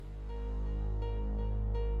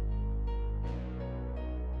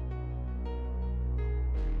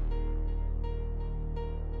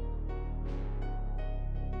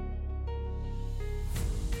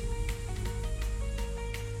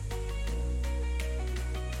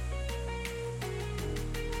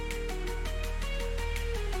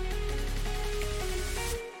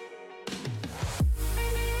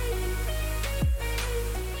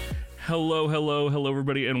Hello,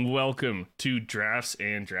 everybody, and welcome to Drafts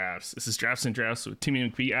and Drafts. This is Drafts and Drafts with Timmy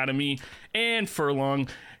McPhee, Adam E, and Furlong,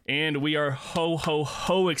 and we are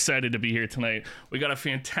ho excited to be here tonight. We got a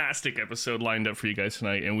fantastic episode lined up for you guys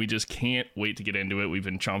tonight, and we just can't wait to get into it. We've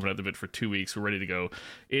been chomping at the bit for 2 weeks. We're ready to go.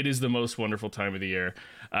 It is the most wonderful time of the year.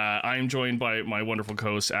 I am joined by my wonderful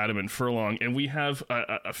co-hosts, Adam and Furlong, and we have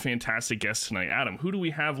a fantastic guest tonight. Adam, who do we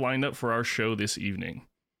have lined up for our show this evening?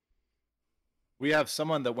 We have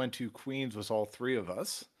someone that went to Queens with all three of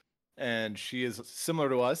us, and she is similar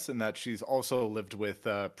to us in that she's also lived with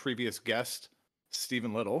previous guest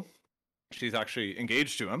Stephen Little. She's actually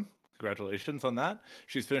engaged to him. Congratulations on that.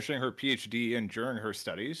 She's finishing her PhD, and during her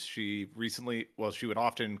studies, she would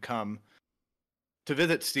often come to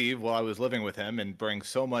visit Steve while I was living with him and bring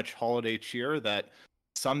so much holiday cheer that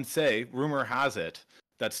some say, rumor has it,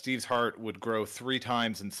 that Steve's heart would grow 3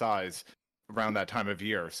 times in size around that time of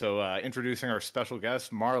year. So introducing our special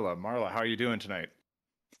guest, Marla. Marla, how are you doing tonight?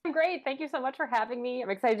 I'm great. Thank you so much for having me. I'm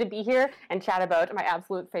excited to be here and chat about my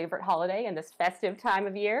absolute favorite holiday in this festive time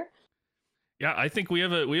of year. Yeah, I think we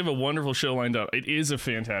have a wonderful show lined up. It is a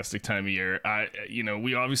fantastic time of year.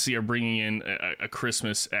 We obviously are bringing in a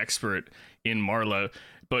Christmas expert in Marla,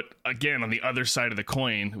 but again, on the other side of the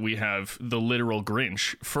coin, we have the literal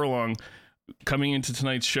Grinch. Furlong, coming into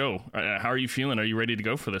tonight's show, how are you feeling? Are you ready to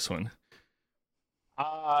go for this one?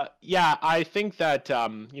 Yeah, I think that,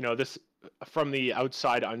 this from the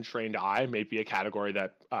outside untrained eye may be a category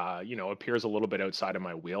that, appears a little bit outside of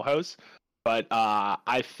my wheelhouse. But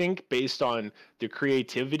I think based on the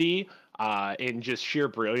creativity and just sheer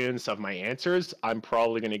brilliance of my answers, I'm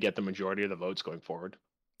probably going to get the majority of the votes going forward.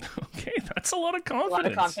 Okay, that's a lot of confidence. A lot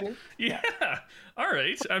of confidence. Yeah. All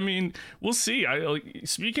right. I mean, we'll see.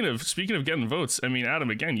 Speaking of getting votes, I mean, Adam,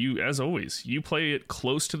 again, you, as always, you play it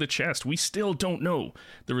close to the chest. We still don't know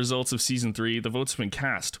the results of season 3. The votes have been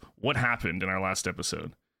cast. What happened in our last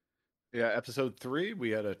episode? Yeah, episode 3, we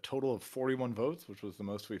had a total of 41 votes, which was the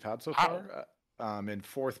most we've had so far. In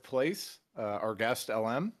 4th place, our guest,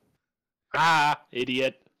 LM.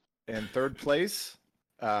 Idiot. In 3rd place,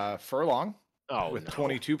 Furlong. With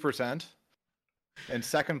 22%. In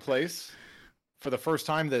 2nd place, for the first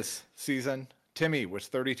time this season, Timmy with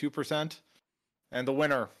 32%. And the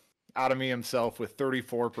winner, Adam E himself, with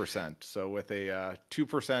 34%. So with a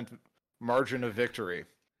 2% margin of victory,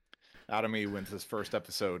 Adam E wins his first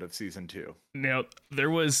episode of season 2. Now, there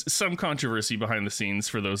was some controversy behind the scenes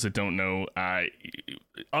for those that don't know.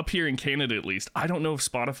 Up here in Canada, at least, I don't know if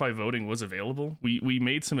Spotify voting was available. We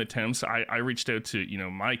made some attempts. I reached out to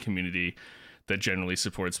my community that generally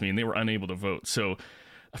supports me, and they were unable to vote. So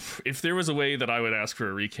if there was a way that I would ask for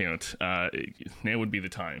a recount, now would be the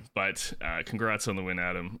time. But congrats on the win,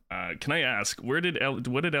 Adam. Can I ask, what did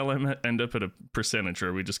LM end up at a percentage, or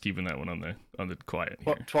are we just keeping that one on the quiet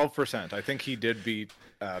here? 12%. I think he did beat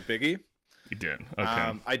Biggie. He did.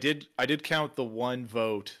 Okay. I did count the one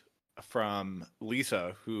vote from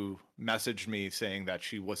Lisa, who messaged me saying that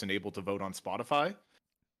she wasn't able to vote on Spotify.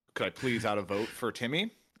 Could I please add a vote for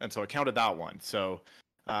Timmy? And so I counted that one. So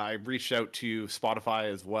I reached out to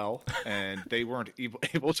Spotify as well, and they weren't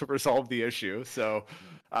able to resolve the issue. So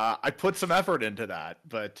I put some effort into that.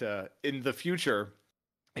 But in the future,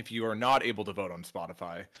 if you are not able to vote on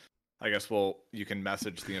Spotify, I guess you can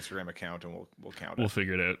message the Instagram account and we'll count it. We'll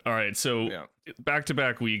figure it out. All right. So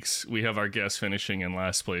back-to-back weeks, we have our guests finishing in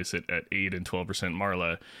last place at 8 and 12%.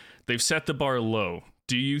 Marla, they've set the bar low.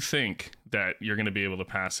 Do you think that you're going to be able to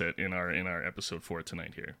pass it in our episode 4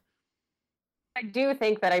 tonight here? I do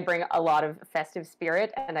think that I bring a lot of festive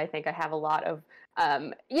spirit, and I think I have a lot of,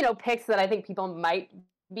 picks that I think people might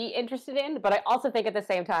be interested in. But I also think at the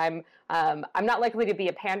same time, I'm not likely to be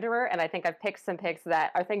a panderer, and I think I've picked some picks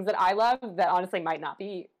that are things that I love that honestly might not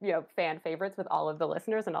be, fan favorites with all of the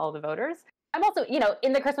listeners and all of the voters. I'm also,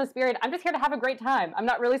 in the Christmas spirit, I'm just here to have a great time. I'm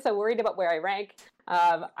not really so worried about where I rank.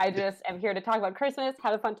 I just am here to talk about Christmas,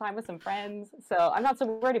 have a fun time with some friends. So I'm not so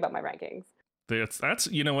worried about my rankings. That's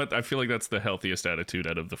you know what? I feel like that's the healthiest attitude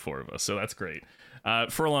out of the 4 of us. So that's great.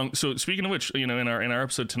 Furlong. So speaking of which, in our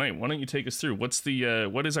episode tonight, why don't you take us through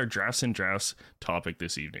what is our Drafts and Drafts topic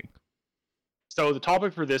this evening? So the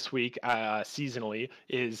topic for this week, seasonally,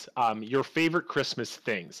 is your favorite Christmas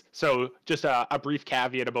things. So just a brief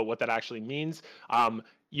caveat about what that actually means.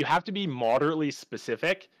 You have to be moderately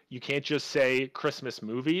specific. You can't just say Christmas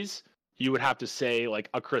movies. You would have to say like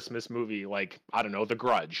a Christmas movie, like, I don't know, The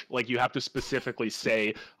Grudge. Like you have to specifically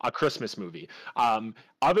say a Christmas movie.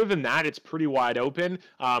 Other than that, it's pretty wide open.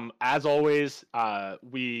 As always,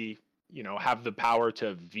 we have the power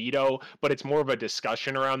to veto, but it's more of a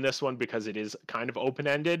discussion around this one because it is kind of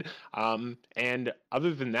open-ended. And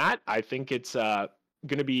other than that, I think it's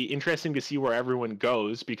going to be interesting to see where everyone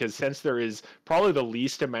goes, because since there is probably the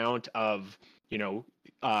least amount of,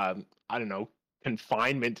 I don't know,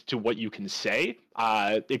 confinement to what you can say,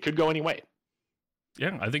 it could go any way.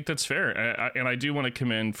 Yeah, I think that's fair, and I do want to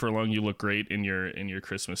commend Furlong. You look great in your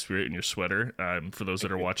Christmas spirit in your sweater. For those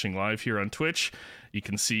that are watching live here on Twitch, you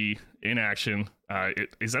can see in action.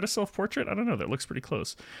 Is that a self-portrait? I don't know. That looks pretty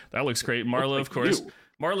close. That looks great. Marla, of course.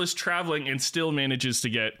 Marla's traveling and still manages to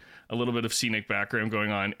get a little bit of scenic background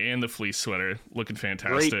going on, and the fleece sweater looking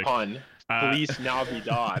fantastic. Great pun. Feliz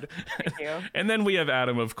Navidad. Thank you. And then we have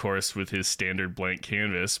Adam, of course, with his standard blank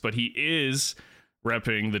canvas, but he is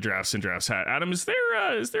repping the Drafts and Drafts hat. Adam, is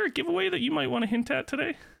there a giveaway that you might want to hint at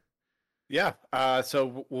today? Yeah.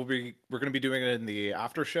 So we're going to be doing it in the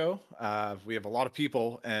after show. We have a lot of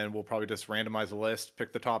people, and we'll probably just randomize a list,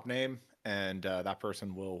 pick the top name, and that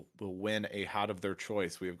person will win a hat of their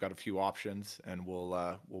choice. We've got a few options, and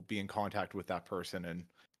we'll be in contact with that person and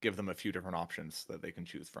give them a few different options that they can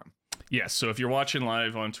choose from. Yes, so if you're watching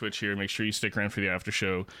live on Twitch here, make sure you stick around for the after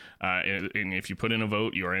show. And if you put in a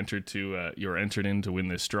vote, you are entered in to win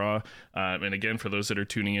this draw. And again, for those that are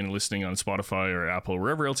tuning in and listening on Spotify or Apple,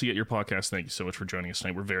 wherever else you get your podcast, thank you so much for joining us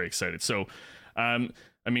tonight. We're very excited. So,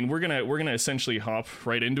 we're gonna essentially hop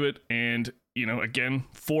right into it. And again,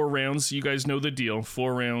 4 rounds. You guys know the deal.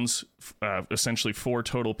 4 rounds, essentially 4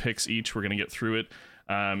 total picks each. We're gonna get through it.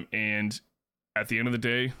 And at the end of the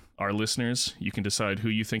day, our listeners, you can decide who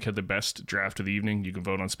you think had the best draft of the evening. You can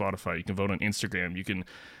vote on Spotify. You can vote on Instagram. You can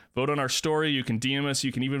vote on our story. You can DM us.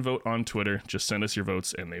 You can even vote on Twitter. Just send us your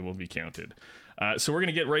votes, and they will be counted. So we're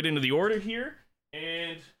going to get right into the order here.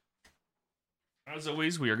 And as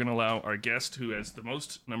always, we are going to allow our guest who has the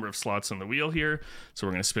most number of slots on the wheel here. So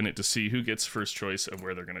we're going to spin it to see who gets first choice of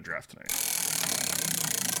where they're going to draft tonight.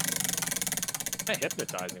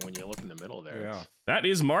 Hypnotizing when you look in the middle there. Yeah. That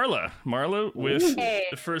is Marla. Marla with Hey.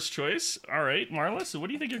 the first choice. All right, Marla. So what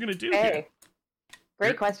do you think you're going to do here? Hey,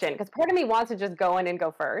 great question. Because part of me wants to just go in and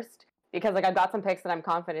go first, because I've got some picks that I'm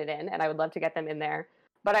confident in, and I would love to get them in there.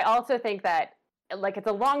 But I also think that it's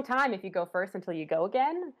a long time if you go first until you go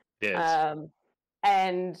again. It is.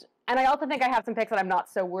 And I also think I have some picks that I'm not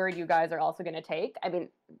so worried you guys are also going to take. I mean,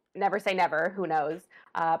 never say never. Who knows?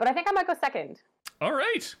 But I think I might go second. All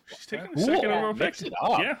right. She's taking the Cool. second overall pick. Mix it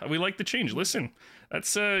up. Yeah, we like the change. Listen,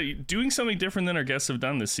 that's doing something different than our guests have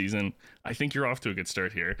done this season. I think you're off to a good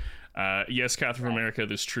start here. Yes, Catherine from America,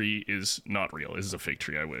 this tree is not real. This is a fake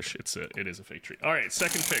tree, I wish. It is a fake tree. All right,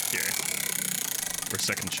 second pick here. For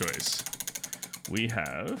second choice. We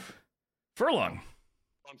have Furlong.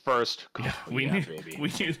 On first. Yeah, Oh, we baby.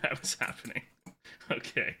 knew that was happening.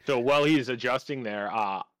 Okay. So while he's adjusting there,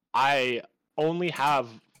 I only have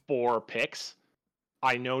 4 picks.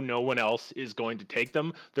 I know no one else is going to take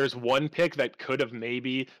them. There's one pick that could have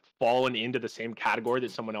maybe fallen into the same category that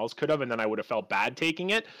someone else could have, and then I would have felt bad taking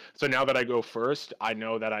it. So now that I go first, I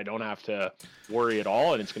know that I don't have to worry at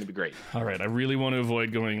all, and it's going to be great. All right, I really want to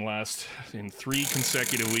avoid going last in 3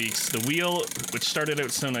 consecutive weeks. The wheel, which started out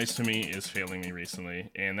so nice to me, is failing me recently,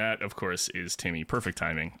 and that, of course, is Timmy. Perfect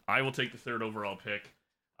timing. I will take the 3rd overall pick.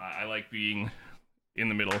 I like being in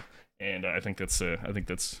the middle, and I think that's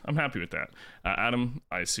I'm happy with that. Adam,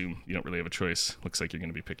 I assume you don't really have a choice. Looks like you're going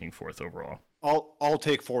to be picking 4th overall. I'll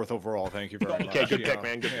take 4th overall. Thank you very much. Okay, good pick,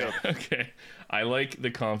 man. Good pick. Okay, I like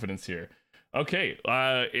the confidence here. Okay,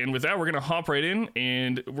 and with that, we're gonna hop right in,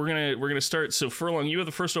 and we're gonna start. So Furlong, you have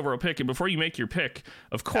the first overall pick, and before you make your pick,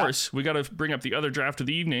 of course, we got to bring up the other draft of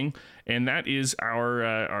the evening, and that is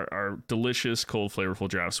our delicious, cold, flavorful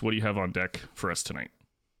drafts. What do you have on deck for us tonight?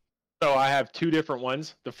 So I have 2 different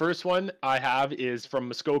ones. The first one I have is from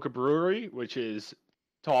Muskoka Brewery, which is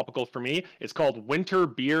topical for me. It's called Winter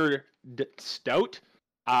Beer Stout.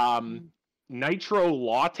 Nitro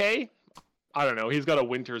Latte. I don't know. He's got a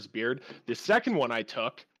winter's beard. The second one I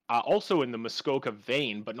took, also in the Muskoka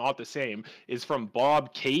vein, but not the same, is from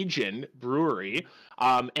Bob Cajun Brewery.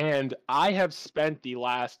 And I have spent the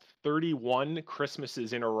last 31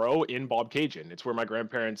 Christmases in a row in Bob Cajun. It's where my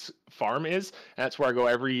grandparents' farm is, and that's where I go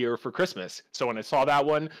every year for Christmas. So when I saw that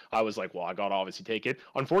one, I was like, well, I gotta obviously take it.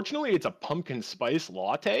 Unfortunately, it's a pumpkin spice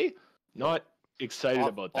latte. Not excited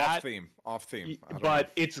about that. Off theme. I don't But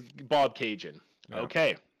know. it's Bob Cajun. Yeah.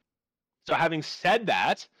 Okay. So having said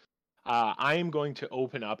that, I am going to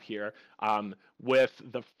open up here with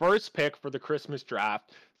the first pick for the Christmas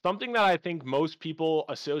draft. Something that I think most people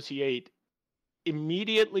associate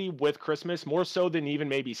immediately with Christmas, more so than even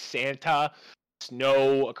maybe Santa,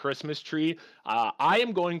 snow, a Christmas tree. I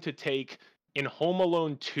am going to take in Home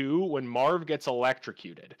Alone 2 when Marv gets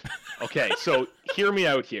electrocuted. Okay, so hear me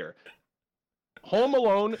out here. Home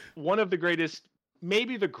Alone, one of the greatest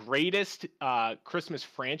maybe the greatest Christmas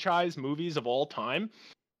franchise movies of all time.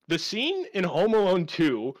 The scene in Home Alone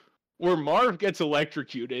 2 where Marv gets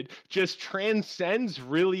electrocuted just transcends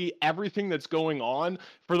really everything that's going on.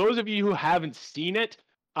 For those of you who haven't seen it,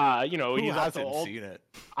 you know, Who he's up to hasn't all, seen it?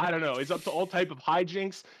 I don't know, he's up to all type of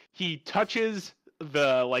hijinks. He touches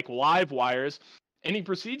the like live wires and he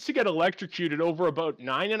proceeds to get electrocuted over about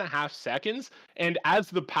 9.5 seconds. And as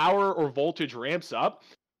the power or voltage ramps up,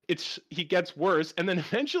 he gets worse, and then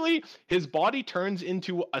eventually his body turns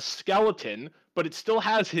into a skeleton, but it still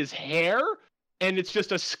has his hair, and it's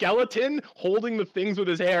just a skeleton holding the things with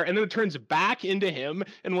his hair, and then it turns back into him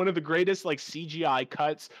in one of the greatest like CGI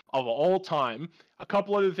cuts of all time. A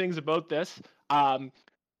couple other things about this.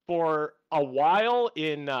 For a while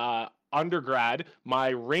in undergrad,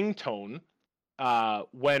 my ringtone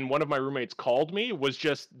when one of my roommates called me was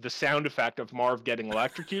just the sound effect of Marv getting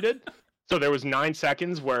electrocuted. So there was 9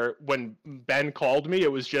 seconds where when Ben called me,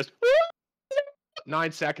 it was just 9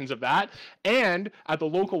 seconds of that. And at the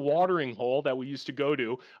local watering hole that we used to go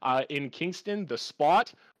to in Kingston, The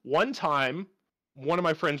Spot, one time, one of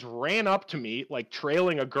my friends ran up to me, like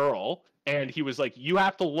trailing a girl, and he was like, "You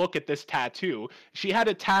have to look at this tattoo." She had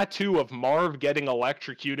a tattoo of Marv getting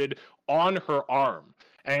electrocuted on her arm.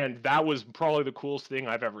 And that was probably the coolest thing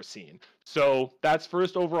I've ever seen. So that's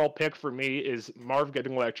first overall pick for me is Marv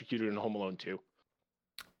getting electrocuted in Home Alone 2.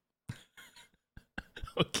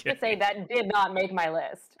 Okay. To say that did not make my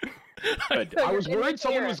list. But So I was you're worried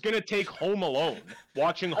someone clear. was going to take Home Alone,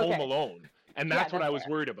 watching Home Okay. Alone. And that's what I that's was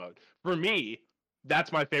fair. worried about. For me,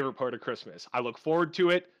 that's my favorite part of Christmas. I look forward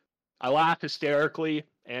to it. I laugh hysterically,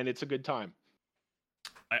 and it's a good time.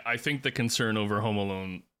 I think the concern over Home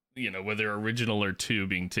Alone, you know, whether original or 2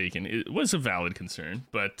 being taken, it was a valid concern,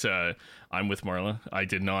 but I'm with Marla. I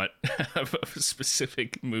did not have a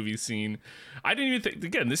specific movie scene. I didn't even think,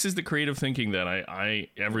 again, this is the creative thinking that I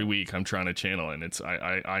every week I'm trying to channel, and it's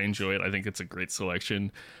I enjoy it. I think it's a great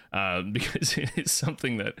selection because it is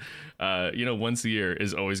something that, you know, once a year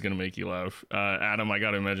is always going to make you laugh. Adam, I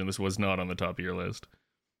got to imagine this was not on the top of your list.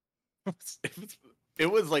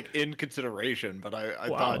 It was like in consideration, but I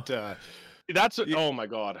Wow. thought. That's oh my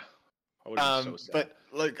god. I would have been so sad.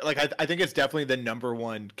 But I think it's definitely the number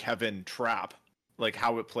one Kevin trap, like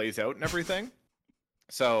how it plays out and everything.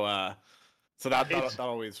 So that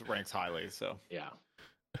always ranks highly. So yeah.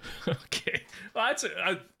 Okay, well,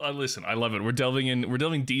 listen, I love it. We're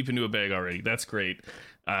delving deep into a bag already. That's great.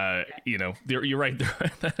 You know, you're right.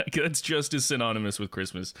 That's just as synonymous with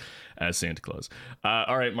Christmas as Santa Claus.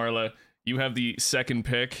 All right, Marla, you have the second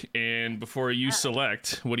pick, and before you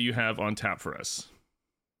select, what do you have on tap for us?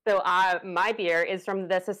 So my beer is from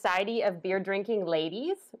the Society of Beer Drinking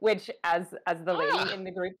Ladies, which as the lady in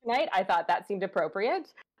the group tonight, I thought that seemed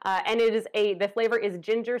appropriate. And the flavor is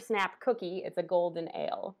ginger snap cookie. It's a golden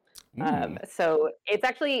ale. So it's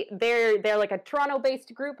actually they're like a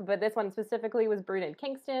Toronto-based group, but this one specifically was brewed in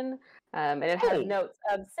Kingston, and it has notes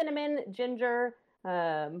of cinnamon, ginger,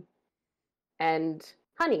 and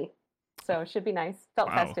honey. So it should be nice. Felt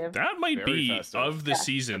festive. That might Very be festive. of the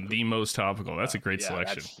season the most topical. That's a great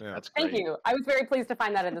selection. That's great. Thank you. I was very pleased to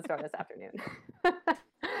find that in the store this afternoon.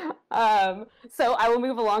 So I will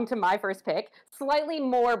move along to my first pick. Slightly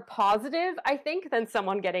more positive, I think, than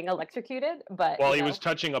someone getting electrocuted. But Well, he was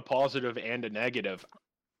touching a positive and a negative.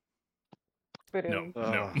 No.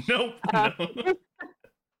 Uh,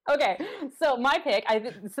 Okay, so my pick.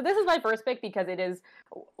 So this is my first pick because it is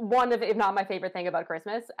one of, if not my favorite thing about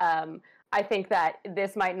Christmas. I think that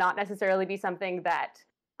this might not necessarily be something that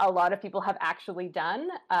a lot of people have actually done,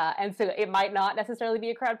 and so it might not necessarily be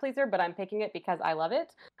a crowd pleaser. But I'm picking it because I love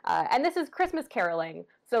it. And this is Christmas caroling.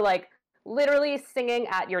 So like literally singing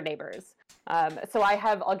at your neighbors. So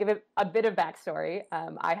I'll give it a bit of backstory.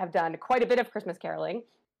 I have done quite a bit of Christmas caroling.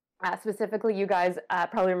 Specifically, you guys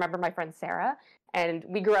probably remember my friend Sarah. And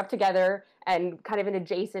we grew up together and kind of in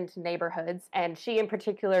adjacent neighborhoods. And she in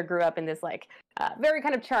particular grew up in this like very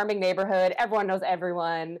kind of charming neighborhood. Everyone knows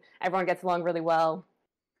everyone. Everyone gets along really well.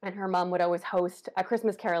 And her mom would always host a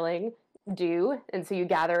Christmas caroling and so you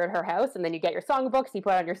gather at her house and then you get your songbooks, you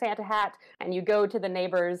put on your Santa hat, and you go to the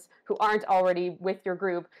neighbors who aren't already with your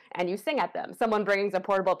group and you sing at them. Someone brings a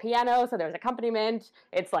portable piano, so there's accompaniment.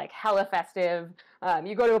 It's like hella festive.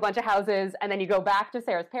 You go to a bunch of houses and then you go back to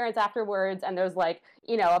Sarah's parents afterwards and there's like,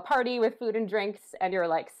 you know, a party with food and drinks and you're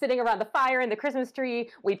like sitting around the fire in the Christmas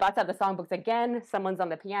tree. We bust out the songbooks again. Someone's on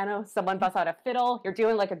the piano. Someone busts out a fiddle. You're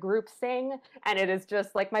doing like a group sing. And it is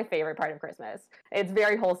just like my favorite part of Christmas. It's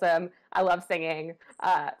very wholesome. I love singing.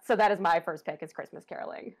 So that is my first pick is Christmas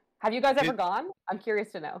caroling. Have you guys ever gone? I'm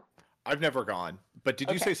curious to know. I've never gone. But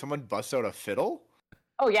did you say someone busts out a fiddle?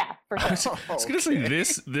 Oh yeah, for I sure. was gonna say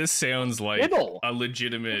this sounds like Middle. a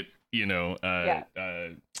legitimate, Yeah.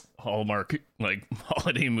 Hallmark like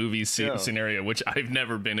holiday movie Yeah. scenario, which I've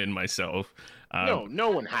never been in myself. No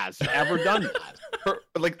one has ever done that.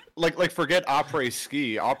 Like forget après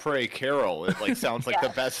ski, après carol. It like sounds like Yeah.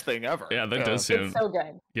 the best thing ever. Yeah, that does sound. It's so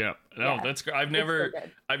good. Yeah, no, Yeah, that's great. I've It's never, so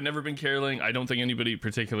good. I've never been caroling. I don't think anybody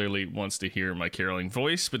particularly wants to hear my caroling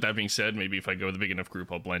voice. But that being said, maybe if I go with a big enough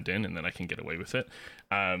group, I'll blend in, and then I can get away with it.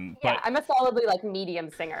 Yeah, But I'm a solidly like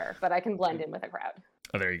medium singer, but I can blend in with a crowd.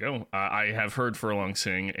 there you go. I have heard Furlong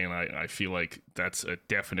sing, and I feel like that's a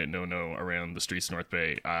definite no-no around the streets of North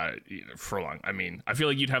Bay. Furlong. I mean, I feel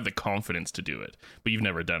like you'd have the confidence to do it, but you've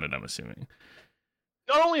never done it, I'm assuming.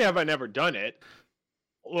 Not only have I never done it,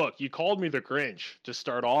 look, you called me the Grinch to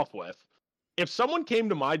start off with. If someone came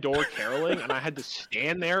to my door caroling and I had to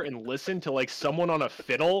stand there and listen to like someone on a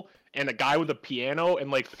fiddle and a guy with a piano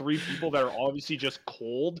and like three people that are obviously just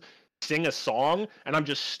cold sing a song and I'm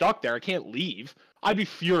just stuck there, I can't leave, I'd be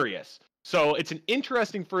furious. So it's an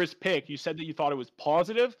interesting first pick. You said that you thought it was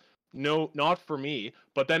positive. No, not for me.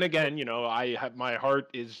 But then again, I have my heart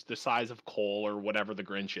is the size of coal or whatever the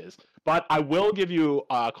Grinch is. But I will give you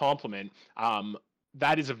a compliment.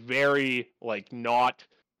 That is a very like not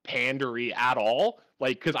pandery at all.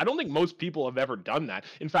 Like, because I don't think most people have ever done that.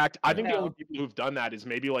 In fact, I think the only No. people who've done that is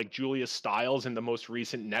maybe like Julia Stiles in the most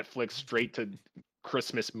recent Netflix straight to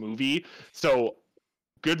Christmas movie. So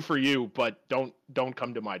good for you, but don't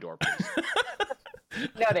come to my door, please.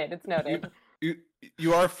 Noted. It's noted.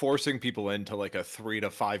 You are forcing people into like a 3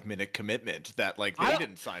 to 5 minute commitment that like they I-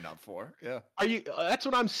 didn't sign up for. Yeah. Are you? That's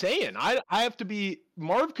what I'm saying. I have to be.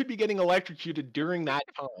 Marv could be getting electrocuted during that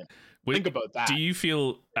time. Think about that. Do you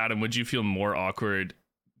feel, Adam? Would you feel more awkward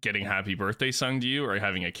getting "Happy Birthday" sung to you, or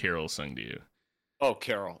having a carol sung to you? Oh,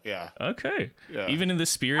 Carol. Yeah. Okay, Yeah. even in the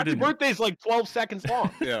spirit Happy of birthday's like 12 seconds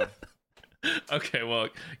long. Yeah. Okay, well,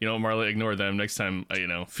 Marla, ignore them. Next time,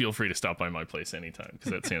 feel free to stop by my place anytime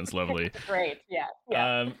because that sounds lovely. Great. Yeah.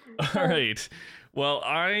 Yeah. All right. Well,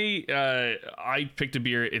 I picked a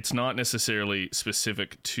beer. It's not necessarily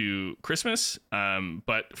specific to Christmas,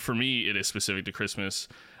 but for me, it is specific to Christmas.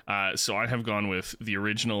 So I have gone with the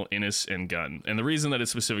original Innis and Gunn, and the reason that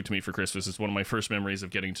it's specific to me for Christmas is one of my first memories of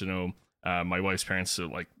getting to know my wife's parents. So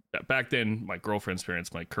like back then, my girlfriend's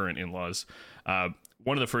parents, my current in-laws.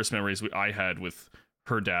 One of the first memories I had with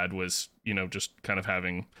her dad was, just kind of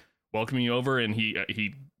welcoming you over, and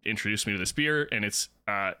he introduced me to this beer, and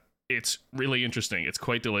it's really interesting. It's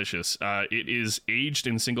quite delicious. It is aged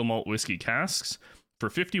in single malt whiskey casks for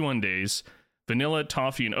 51 days, vanilla,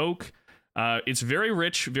 toffee, and oak. It's very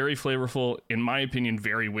rich, very flavorful. In my opinion,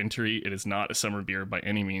 very wintry. It is not a summer beer by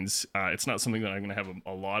any means. It's not something that I'm going to have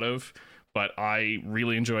a lot of, but I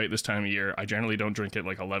really enjoy it this time of year. I generally don't drink it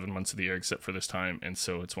like 11 months of the year except for this time, and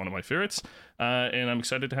so it's one of my favorites. And I'm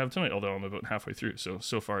excited to have it tonight, although I'm about halfway through. So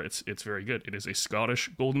far, it's very good. It is a Scottish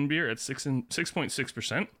golden beer at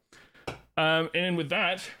 6.6%. And with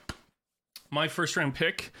that, my first round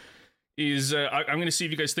pick is I'm going to see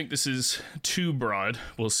if you guys think this is too broad.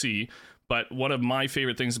 We'll see. But one of my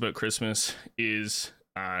favorite things about Christmas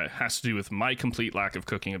has to do with my complete lack of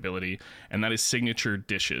cooking ability, and that is signature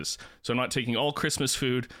dishes. So I'm not taking all Christmas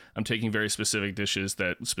food. I'm taking very specific dishes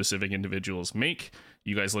that specific individuals make.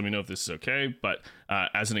 You guys let me know if this is okay. But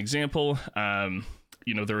as an example,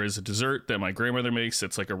 there is a dessert that my grandmother makes.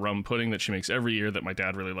 That's like a rum pudding that she makes every year that my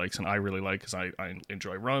dad really likes and I really like because I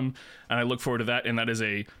enjoy rum. And I look forward to that. And that is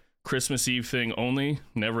a Christmas Eve thing only.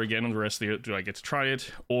 Never again on the rest of the year do I get to try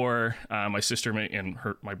it. Or my sister and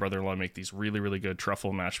my brother-in-law make these really, really good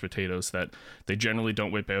truffle mashed potatoes that they generally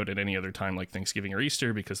don't whip out at any other time like Thanksgiving or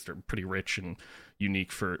Easter because they're pretty rich and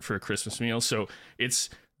unique for a Christmas meal. So it's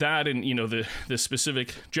that, and the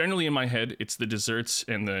specific, generally in my head, it's the desserts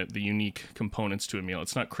and the unique components to a meal.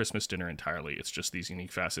 It's not Christmas dinner entirely. It's just these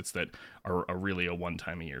unique facets that are really a one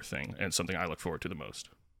time a year thing and something I look forward to the most.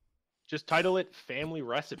 Just title it Family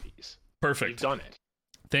Recipes. Perfect. You've done it.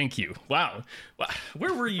 Thank you. Wow.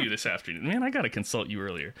 Where were you this afternoon? Man, I got to consult you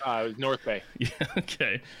earlier. It was North Bay. Yeah,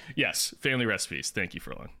 okay. Yes, Family Recipes. Thank you,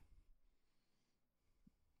 Furlong.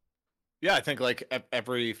 Yeah, I think like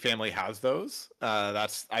every family has those. I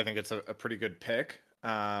think it's a pretty good pick.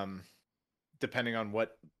 Depending on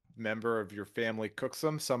what member of your family cooks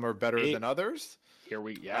them, some are better than others.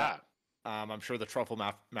 Yeah. I'm sure the truffle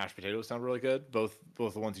mashed potatoes sound really good. Both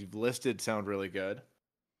the ones you've listed sound really good.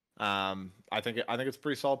 I think it's a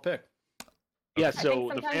pretty solid pick. Yeah. I So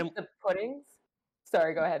think sometimes the puddings.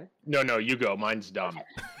 Sorry, go ahead. No, you go. Mine's dumb.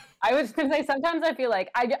 I was going to say, sometimes I feel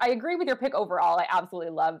like I agree with your pick overall. I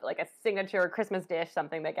absolutely love like a signature Christmas dish,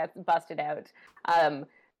 something that gets busted out.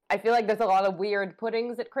 I feel like there's a lot of weird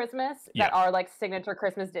puddings at Christmas Yeah. that are like signature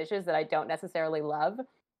Christmas dishes that I don't necessarily love.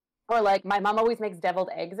 Or like my mom always makes deviled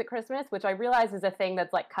eggs at Christmas, which I realize is a thing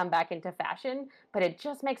that's like come back into fashion, but it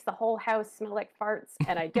just makes the whole house smell like farts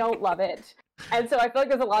and I don't love it. And so I feel like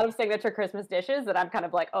there's a lot of signature Christmas dishes that I'm kind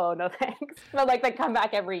of like, oh no thanks. But like they come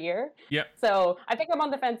back every year. Yeah. So I think I'm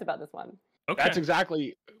on the fence about this one. Okay. That's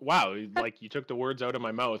exactly wow. Like you took the words out of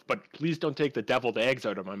my mouth, but please don't take the deviled eggs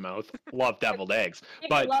out of my mouth. Love deviled eggs, You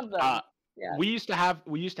but love them. Yeah. we used to have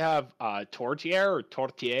tortilla or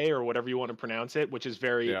tortilla or whatever you want to pronounce it, which is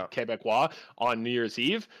very Yeah. Quebecois on New Year's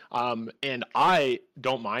Eve. And I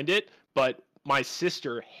don't mind it, but my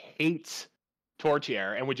sister hates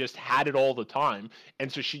tortilla and we just had it all the time.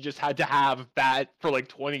 And so she just had to have that for like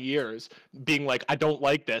 20 years, being like, I don't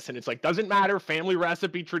like this. And it's like, doesn't matter, family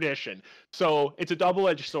recipe tradition. So it's a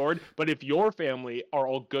double-edged sword. But if your family are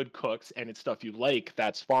all good cooks and it's stuff you like,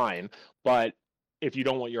 that's fine. But if you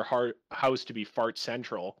don't want your house to be fart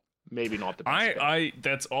central, maybe not the best. I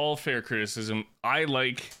that's all fair criticism. I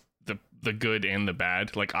like the good and the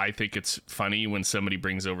bad. Like, I think it's funny when somebody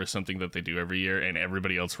brings over something that they do every year and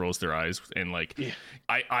everybody else rolls their eyes, and like Yeah.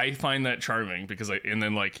 I find that charming because and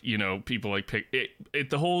then like, you know, people like pick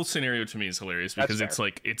it the whole scenario to me is hilarious because That's it's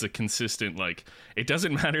like it's a consistent, like, it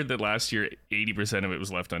doesn't matter that last year 80% of it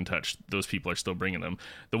was left untouched. Those people are still bringing them.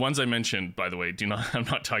 The ones I mentioned, by the way, I'm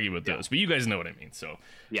not talking about those, but you guys know what I mean. So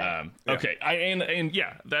Yeah. okay.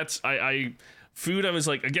 Food, I was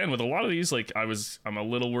like, again, with a lot of these, like, I'm a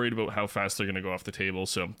little worried about how fast they're going to go off the table.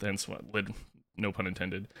 So hence what lid, no pun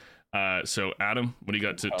intended. So Adam, what do you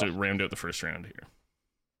got to round out the first round here?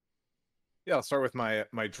 Yeah, I'll start with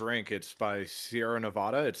my drink. It's by Sierra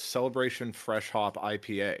Nevada. It's Celebration Fresh Hop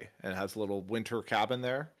IPA, and it has a little winter cabin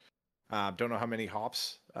there. Don't know how many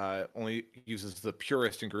hops. Only uses the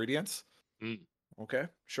purest ingredients. Okay,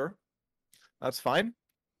 sure, that's fine.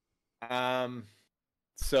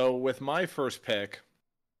 So with my first pick,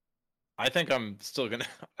 I think I'm still gonna.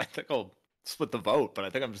 I think I'll split the vote, but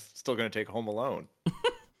I think I'm still gonna take Home Alone.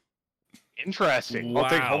 Interesting. Wow. I'll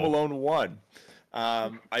take Home Alone 1.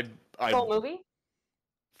 Full movie?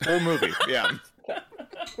 Full movie. Yeah.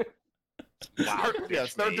 Wow. Yeah.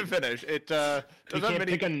 Start to finish. It You doesn't have can't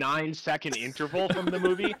many. pick a 9-second interval from the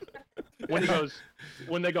movie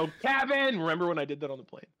when they go, Kevin. Remember when I did that on the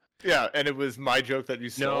plane? Yeah, and it was my joke that you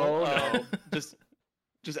stole. No.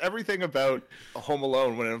 Just everything about Home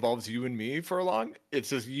Alone when it involves you and me for long, it's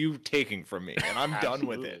just you taking from me, and I'm done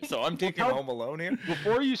with it. So I'm taking tell- Home Alone here.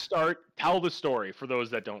 Before you start, tell the story for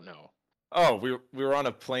those that don't know. Oh, we were on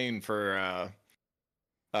a plane for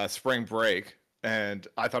spring break, and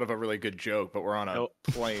I thought of a really good joke, but we're on a Nope.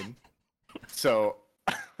 plane, so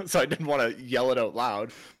I didn't want to yell it out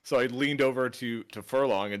loud. So I leaned over to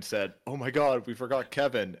Furlong and said, "Oh my God, we forgot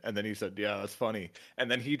Kevin." And then he said, "Yeah, that's funny." And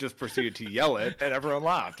then he just proceeded to yell it, and everyone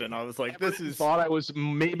laughed. And I was like, "This is." Thought I was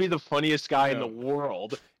maybe the funniest guy in Yeah. the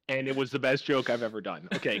world, and it was the best joke I've ever done.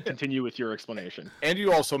 Okay, continue with your explanation. And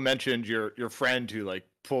you also mentioned your friend who like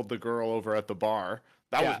pulled the girl over at the bar.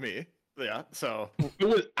 That was Yeah. me. Yeah. So It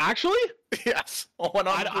was actually. yes,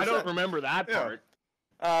 I don't remember that Yeah. part.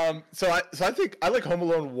 So I think I like Home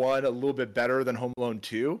Alone 1 a little bit better than Home Alone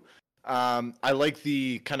 2. I like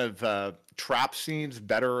the kind of trap scenes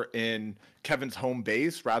better in Kevin's home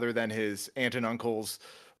base rather than his aunt and uncle's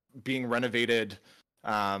being renovated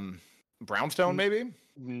brownstone, maybe.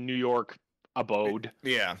 New York abode.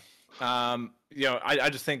 Yeah. You know, I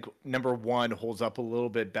just think number 1 holds up a little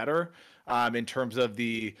bit better in terms of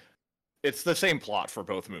it's the same plot for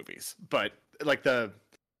both movies, but like the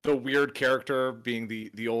weird character being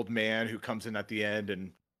the old man who comes in at the end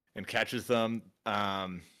and catches them.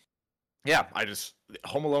 Yeah,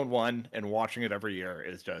 Home Alone 1 and watching it every year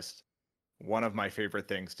is just one of my favorite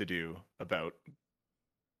things to do about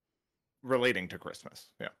relating to Christmas.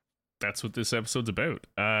 Yeah. That's what this episode's about.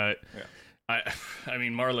 I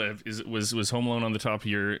mean, Marla, was Home Alone on the top of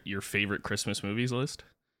your favorite Christmas movies list?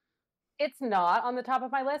 It's not on the top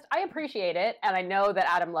of my list. I appreciate it, and I know that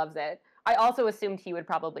Adam loves it. I also assumed he would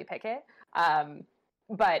probably pick it,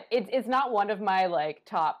 but it's not one of my like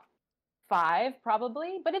top 5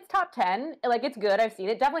 probably, but it's top 10. Like it's good. I've seen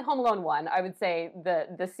it. Definitely Home Alone 1. I would say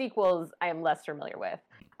the sequels I am less familiar with,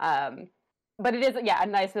 but it is a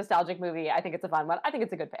nice nostalgic movie. I think it's a fun one. I think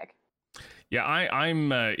it's a good pick. Yeah,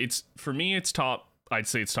 I'm. It's for me. It's top. I'd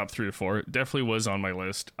say it's top 3 or 4. Definitely was on my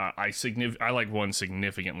list. I like 1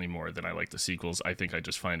 significantly more than I like the sequels. I think I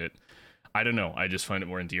just find it. I don't know. I just find it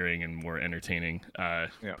more endearing and more entertaining.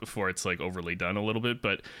 Before it's like overly done a little bit.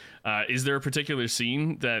 But is there a particular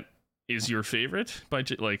scene that is your favorite?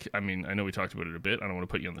 Like, I mean, I know we talked about it a bit. I don't want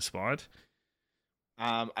to put you on the spot.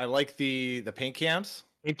 I like the paint cans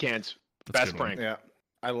Paint cans, That's a best good one. prank. Yeah,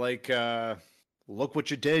 I like look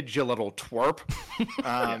what you did, you little twerp.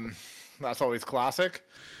 That's always classic.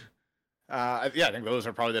 Yeah, I think those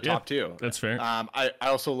are probably the Yeah, top two. That's fair. I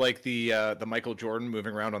also like the Michael Jordan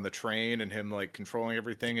moving around on the train and him like controlling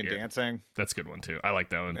everything and Yeah. dancing. That's a good one too. I like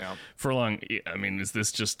that one. Yeah. Furlong, I mean, is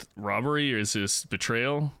this just robbery or is this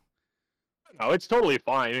betrayal? No, it's totally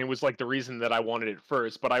fine. It was like the reason that I wanted it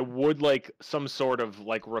first, but I would like some sort of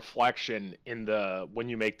like reflection in the when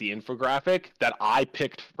you make the infographic that I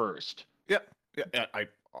picked first. Yeah, I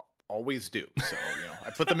always do. So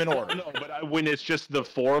I put them in order. No, but when it's just the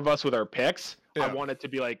four of us with our picks, I Yeah. want it to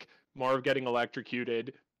be like Marv getting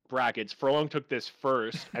electrocuted. Brackets. Furlong took this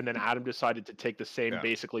first, and then Adam decided to take the same Yeah.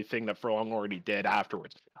 basically thing that Furlong already did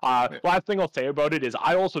afterwards. Last thing I'll say about it is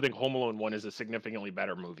I also think Home Alone 1 is a significantly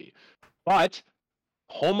better movie. But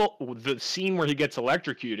the scene where he gets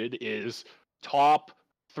electrocuted is top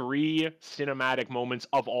 3 cinematic moments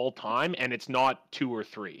of all time, and it's not 2 or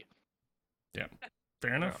 3.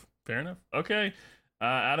 Fair enough. Fair enough. Okay.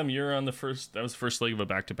 Adam, you're on the first. That was the first leg of a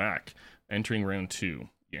back-to-back. Entering round 2,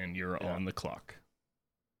 and you're Yeah. on the clock.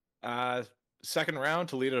 Second round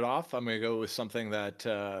to lead it off, I'm gonna go with something that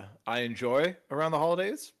I enjoy around the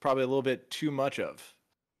holidays. Probably a little bit too much of.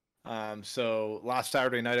 So last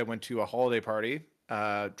Saturday night, I went to a holiday party.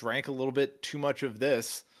 Drank a little bit too much of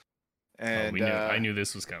this, and I knew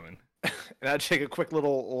this was coming. and I had to take a quick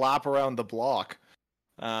little lap around the block.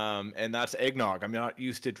 And that's eggnog. I'm not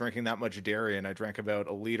used to drinking that much dairy, and I drank about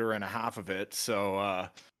 1.5 liters of it. So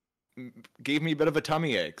gave me a bit of a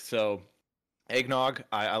tummy ache. So eggnog,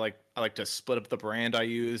 I like to split up the brand I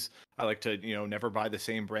use. I like to never buy the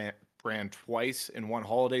same brand twice in one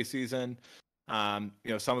holiday season. Some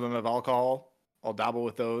of them have alcohol. I'll dabble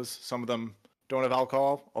with those. Some of them don't have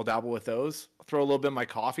alcohol. I'll dabble with those. I'll throw a little bit in my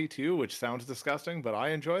coffee too, which sounds disgusting, but I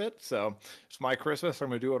enjoy it. So it's my Christmas. I'm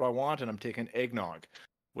gonna do what I want, and I'm taking eggnog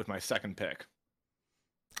with my second pick.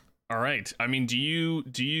 All right. I mean, do you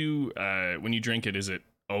when you drink it, is it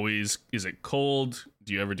cold?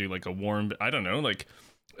 Do you ever do like a warm? I don't know. Like,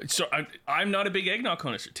 so I'm not a big eggnog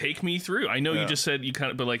connoisseur. Take me through. I know you just said you kind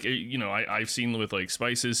of, but like I've seen with like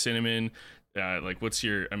spices, cinnamon. Like, what's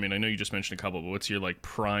your? I mean, I know you just mentioned a couple, but what's your like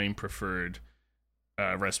prime preferred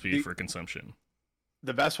recipe for consumption?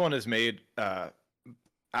 The best one is made at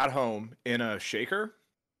home in a shaker.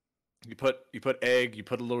 You put egg, you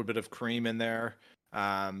put a little bit of cream in there,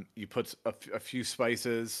 you put a few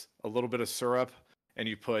spices, a little bit of syrup, and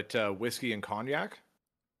you put whiskey and cognac.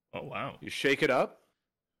 Oh wow! You shake it up,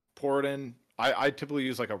 pour it in. I typically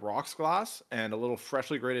use like a rocks glass and a little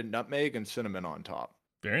freshly grated nutmeg and cinnamon on top.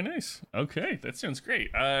 Very nice. Okay, that sounds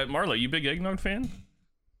great. Marla, you big eggnog fan?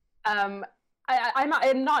 I'm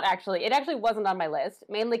not actually. It actually wasn't on my list,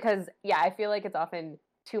 mainly because I feel like it's often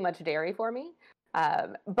too much dairy for me.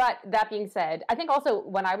 But that being said, I think also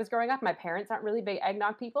when I was growing up, my parents aren't really big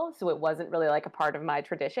eggnog people, so it wasn't really like a part of my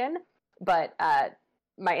tradition. But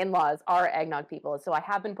my in-laws are eggnog people, so I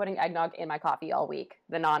have been putting eggnog in my coffee all week,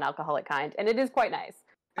 the non-alcoholic kind, and it is quite nice.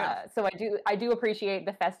 Yeah. So I do appreciate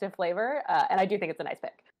the festive flavor, and I do think it's a nice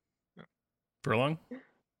pick. Furlong?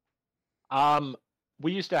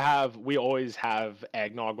 We always have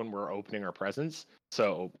eggnog when we're opening our presents.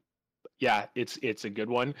 So yeah, it's a good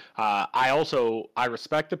one. I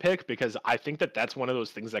respect the pick because I think that's one of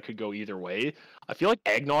those things that could go either way. I feel like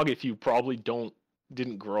eggnog, if you probably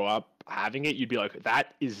didn't grow up having it, you'd be like,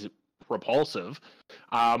 that is repulsive.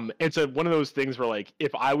 It's one of those things where like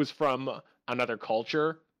if I was from another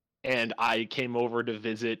culture and I came over to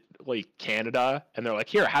visit like Canada and they're like,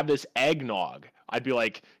 here, have this eggnog, I'd be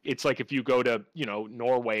like, it's like if you go to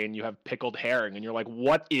Norway and you have pickled herring and you're like,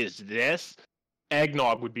 what is this?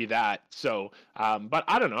 Eggnog would be that. So but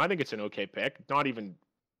I don't know, I think it's an okay pick. Not even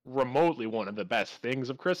remotely one of the best things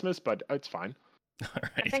of Christmas, but it's fine. All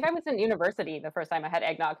right. I think I was in university the first time I had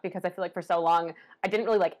eggnog because I feel like for so long I didn't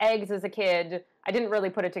really like eggs as a kid. I didn't really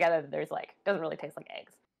put it together that there's like doesn't really taste like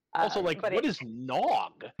eggs. Also, like, what is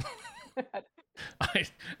nog? I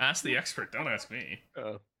ask the expert. Don't ask me.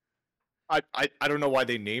 I don't know why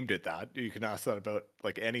they named it that. You can ask that about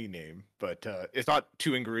like any name, but it's not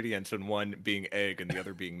two ingredients and one being egg and the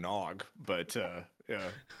other being nog. But yeah.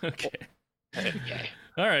 Okay. Okay.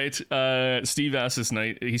 All right. Steve asks this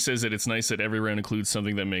night. He says that it's nice that every round includes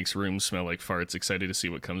something that makes rooms smell like farts. Excited to see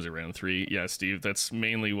what comes around 3. Yeah, Steve, that's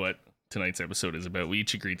mainly what tonight's episode is about. We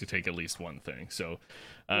each agreed to take at least one thing. So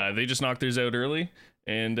they just knocked theirs out early,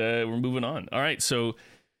 and we're moving on. All right. So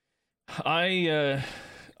I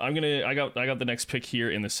got the next pick here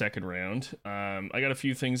in the second round. I got a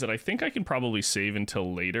few things that I think I can probably save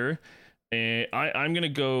until later. I'm gonna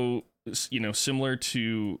go, similar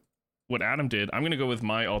to what Adam did, I'm gonna go with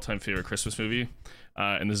my all-time favorite Christmas movie,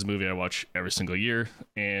 and this is a movie I watch every single year,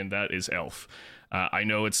 and that is Elf. I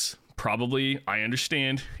know it's probably, I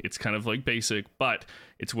understand, it's kind of like basic, but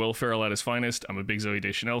it's Will Ferrell at his finest. I'm a big Zooey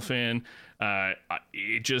Deschanel fan.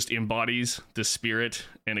 It just embodies the spirit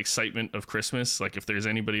and excitement of Christmas. Like, if there's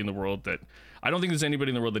anybody in the world that, I don't think there's anybody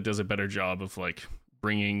in the world that does a better job of like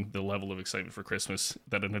bringing the level of excitement for Christmas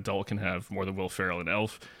that an adult can have more than Will Ferrell in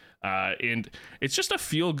Elf. And it's just a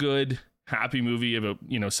feel-good, happy movie about,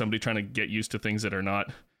 you know, somebody trying to get used to things that are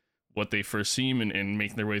not what they first seem, and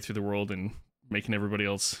making their way through the world and making everybody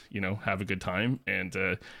else, you know, have a good time.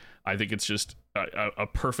 And I think it's just a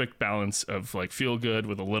perfect balance of like feel good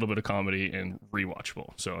with a little bit of comedy and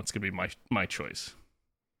rewatchable. So it's gonna be my choice.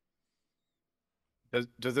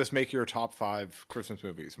 Does this make your top 5 Christmas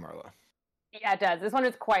movies, Marla? Yeah, it does. This one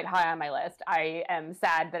is quite high on my list. I am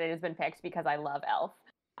sad that it has been picked because I love Elf.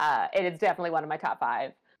 It is definitely one of my top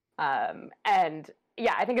 5. And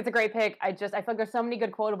yeah, I think it's a great pick. I feel like there's so many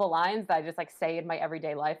good quotable lines that I just like say in my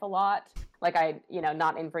everyday life a lot. Like I, you know,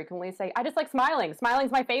 not infrequently say, I just like smiling.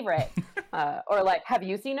 Smiling's my favorite. Or like, have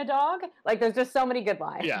you seen a dog? Like, there's just so many good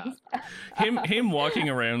lines. Yeah. him walking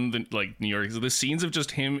around like New York, the scenes of just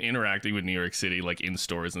him interacting with New York City, like in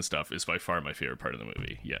stores and stuff, is by far my favorite part of the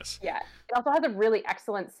movie. Yes. Yeah. It also has a really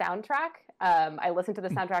excellent soundtrack. I listen to the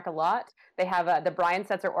soundtrack a lot. They have the Brian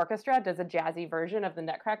Setzer Orchestra does a jazzy version of the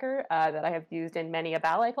Nutcracker that I have used in many a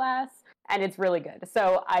ballet class, and it's really good.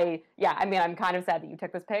 So I'm kind of sad that you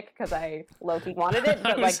took this pick because I low-key wanted it,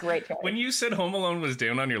 but like great choice. When you said Home Alone was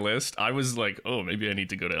down on your list, I was like, oh, maybe I need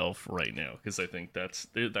to go to Elf right now, because I think that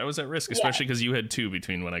was at risk, especially because you had 2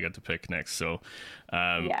 between when I got to pick next. So,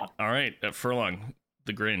 all right, Furlong,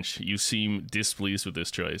 The Grinch, you seem displeased with this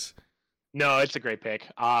choice. No, it's a great pick.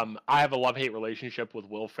 I have a love-hate relationship with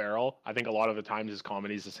Will Ferrell. I think a lot of the times his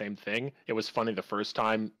comedy is the same thing. It was funny the first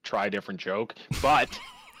time, try a different joke. But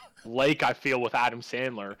like I feel with Adam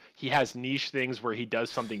Sandler, he has niche things where he does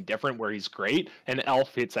something different where he's great, and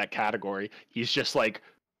Elf fits that category. He's just like,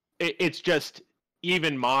 it's just,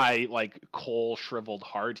 even my like cold, shriveled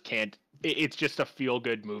heart can't, it's just a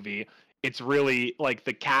feel-good movie. It's really, like,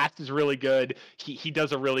 the cast is really good. He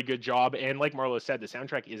does a really good job. And like Marlo said, the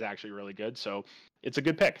soundtrack is actually really good. So it's a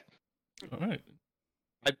good pick. All right.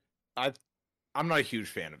 I'm not a huge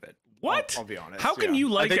fan of it. What? I'll be honest. How can you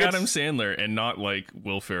like Adam Sandler and not like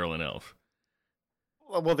Will Ferrell and Elf?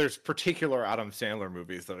 Well, there's particular Adam Sandler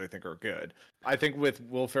movies that I think are good. I think with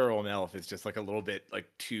Will Ferrell and Elf, it's just like a little bit like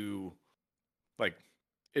too, like,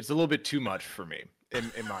 it's a little bit too much for me,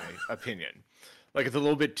 in my opinion. Like, it's a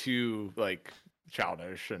little bit too, like,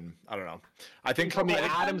 childish, and I don't know. I think from the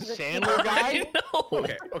Adam Sandler guy?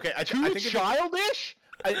 Okay. I Too think childish?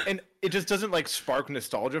 and it just doesn't, like, spark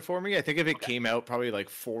nostalgia for me. I think if it came out probably, like,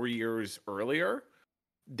 4 years earlier,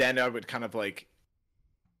 then I would kind of, like,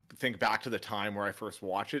 think back to the time where I first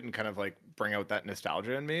watched it and kind of, like, bring out that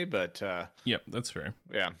nostalgia in me. But, yep, that's fair.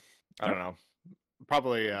 Yeah. I don't know.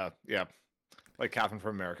 Probably, yeah. Like Catherine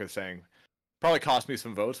from America is saying, probably cost me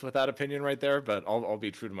some votes with that opinion right there, but I'll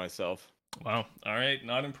be true to myself. Wow. All right.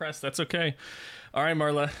 Not impressed. That's okay. All right,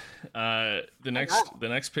 Marla. The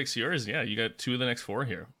next pick's yours. Yeah, you got 2 of the next 4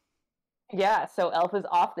 here. Yeah, so Elf is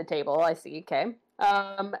off the table, I see. Okay.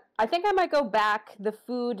 I think I might go back the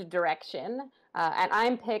food direction. And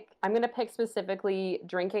I'm gonna pick specifically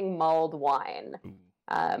drinking mulled wine. Ooh.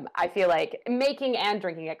 I feel like making and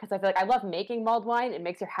drinking it, because I feel like I love making mulled wine. It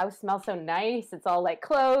makes your house smell so nice. It's all like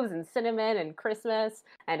cloves and cinnamon and Christmas,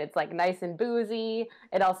 and it's like nice and boozy.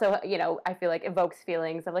 It also, you know, I feel like evokes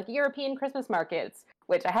feelings of like European Christmas markets,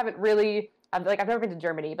 which I haven't really, I've never been to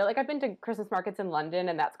Germany, but like I've been to Christmas markets in London,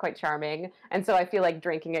 and that's quite charming. And so I feel like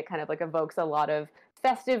drinking it kind of like evokes a lot of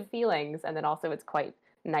festive feelings, and then also it's quite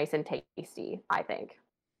nice and tasty, I think.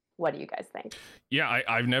 What do you guys think? Yeah,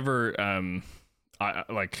 I've never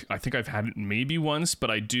I think I've had it maybe once,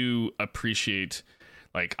 but I do appreciate,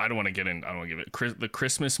 like, I don't want to give it. The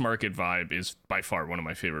Christmas market vibe is by far one of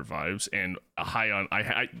my favorite vibes, and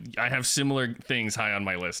I have similar things high on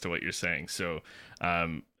my list to what you're saying. So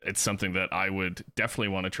it's something that I would definitely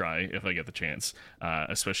want to try if I get the chance,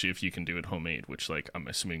 especially if you can do it homemade, which, like, I'm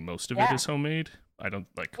assuming most of it is homemade. I don't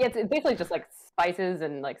like. Yeah, it's basically just like spices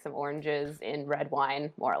and like some oranges in red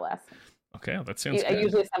wine, more or less. Okay, that sounds good.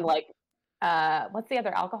 Usually some like. What's the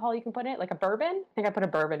other alcohol you can put in it? Like a bourbon? I think I put a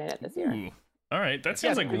bourbon in it this year. Ooh. All right. That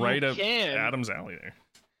sounds like right up Adam's alley there.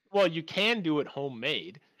 Well, you can do it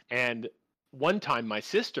homemade. And one time my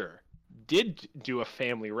sister did do a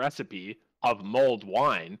family recipe of mulled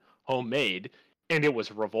wine, homemade, and it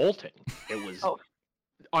was revolting. It was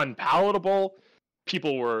unpalatable.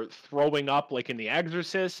 people were throwing up like in The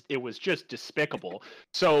Exorcist. It was just despicable.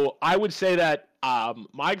 So I would say that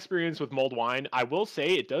my experience with mulled wine, I will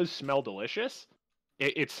say it does smell delicious.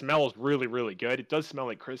 It smells really, really good. It does smell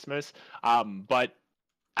like Christmas. But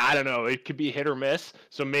I don't know. It could be hit or miss.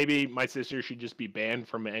 So maybe my sister should just be banned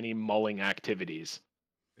from any mulling activities.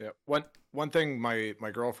 Yeah. One thing my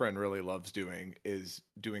girlfriend really loves doing is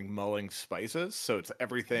doing mulling spices. So it's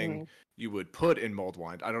everything you would put in mulled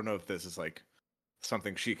wine. I don't know if this is like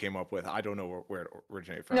something she came up with. I don't know where it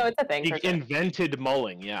originated from. No, it's a thing. He For sure. invented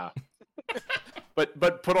mulling, yeah.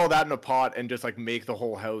 But put all that in a pot and just like make the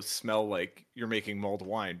whole house smell like you're making mulled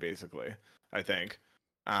wine, basically. I think.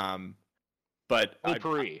 But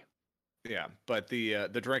Potpourri. yeah, but the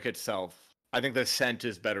drink itself, I think the scent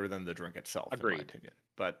is better than the drink itself, in Agreed. my opinion.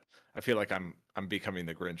 But I feel like I'm becoming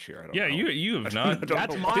the Grinch here. I don't Yeah, know. you have not.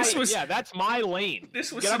 That's my that's my lane.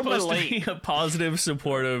 This was Get out of my supposed to lane. be a positive,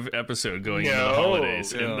 supportive episode going into the No,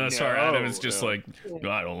 holidays, and no, thus far, Adam is no, just no. like,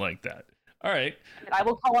 no, I don't like that. All right, And I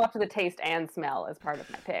will call off to the taste and smell as part of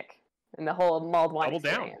my pick, and the whole mulled wine. Double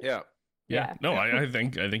down. experience. Yeah. yeah, no, I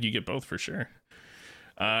think you get both for sure.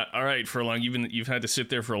 All right, Furlong, you've had to sit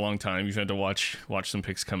there for a long time. You've had to watch some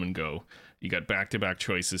picks come and go. You got back-to-back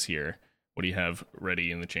choices here. What do you have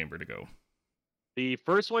ready in the chamber to go? The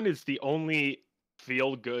first one is the only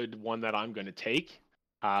feel-good one that I'm going to take,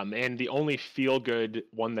 and the only feel-good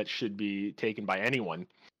one that should be taken by anyone.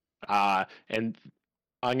 And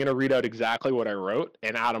I'm going to read out exactly what I wrote.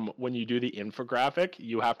 And Adam, when you do the infographic,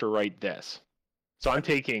 you have to write this. So I'm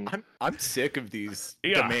taking. I'm sick of these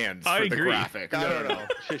Yeah, demands I for the agree. graphic. I don't know.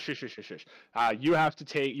 Shush. You have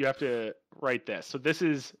to write this. So this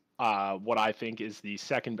is what I think is the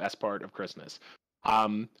second best part of Christmas.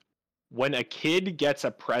 When a kid gets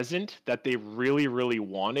a present that they really, really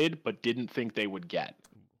wanted but didn't think they would get.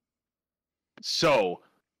 So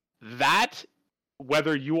that,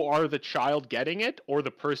 whether you are the child getting it or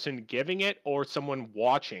the person giving it or someone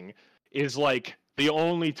watching, is like the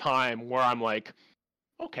only time where I'm like,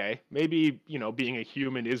 okay, maybe, being a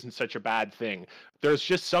human isn't such a bad thing. There's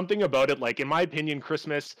just something about it. Like, in my opinion,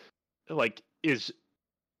 Christmas, like, is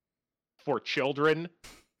for children,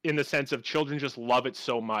 in the sense of children just love it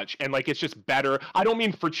so much. And, like, it's just better. I don't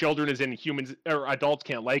mean for children as in humans or adults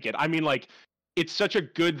can't like it. I mean, like, it's such a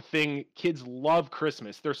good thing. Kids love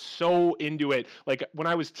Christmas. They're so into it. Like, when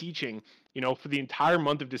I was teaching, for the entire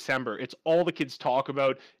month of December, it's all the kids talk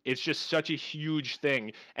about. It's just such a huge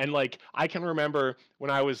thing. And, like, I can remember when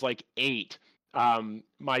I was like 8,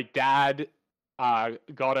 my dad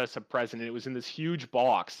got us a present, and it was in this huge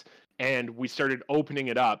box, and we started opening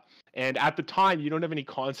it up. And at the time, you don't have any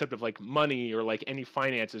concept of like money or like any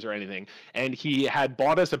finances or anything. And he had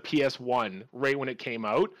bought us a PS1 right when it came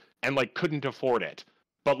out, and like couldn't afford it,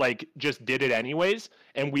 but like just did it anyways.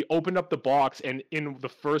 And we opened up the box, and in the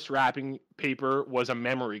first wrapping paper was a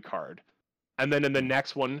memory card, and then in the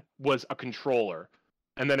next one was a controller,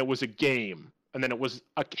 and then it was a game, and then it was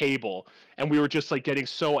a cable. And we were just like getting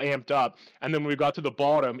so amped up. And then when we got to the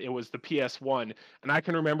bottom, it was the PS1. And I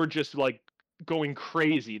can remember just like going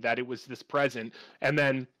crazy that it was this present. And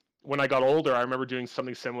then when I got older, I remember doing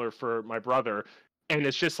something similar for my brother. And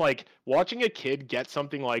it's just like watching a kid get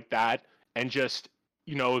something like that, and just,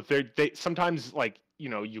 they sometimes, like,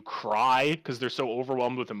 you cry because they're so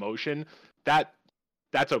overwhelmed with emotion.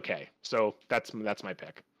 That's okay. So that's my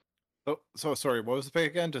pick. So sorry, what was the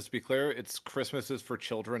pick again? Just to be clear, it's Christmas is for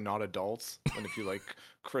children, not adults. And if you like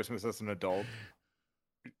Christmas as an adult,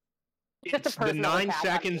 Just a It's the personal 9 attack on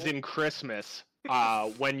seconds you. in Christmas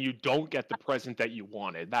when you don't get the present that you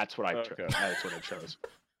wanted. That's what I Okay. That's what I chose.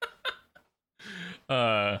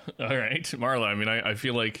 All right, Marla. I mean, I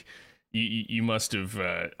feel like you must have.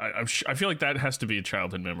 I feel like that has to be a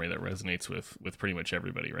childhood memory that resonates with pretty much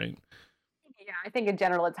everybody, right? Yeah, I think in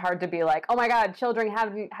general it's hard to be like, oh my God, children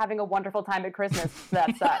having a wonderful time at Christmas.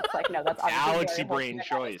 That sucks. Like, no, that's obviously Galaxy very brain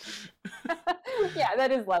wholesome. choice. Yeah,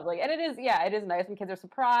 that is lovely. And it is nice when kids are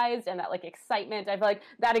surprised, and that like excitement. I feel like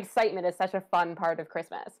that excitement is such a fun part of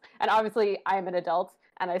Christmas. And obviously I am an adult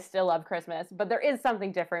and I still love Christmas, but there is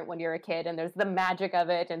something different when you're a kid, and there's the magic of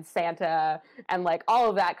it and Santa and like all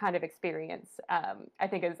of that kind of experience. I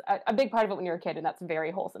think is a big part of it when you're a kid, and that's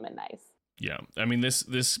very wholesome and nice. Yeah, I mean,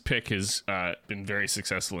 this pick has been very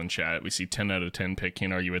successful in chat. We see 10 out of 10 pick.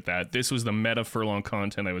 Can't argue with that. This was the meta Furlong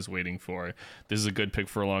content I was waiting for. This is a good pick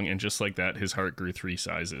Furlong, and just like that, his heart grew 3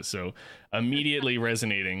 sizes. So immediately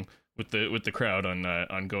resonating with the crowd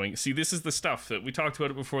on going. See, this is the stuff that we talked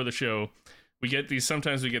about it before the show. We get these.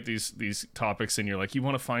 Sometimes we get these topics, and you're like, you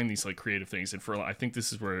want to find these like creative things. And Furlong, I think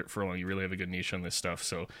this is where Furlong, you really have a good niche on this stuff.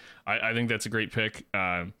 So I think that's a great pick.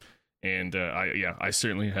 And I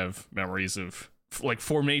certainly have memories of like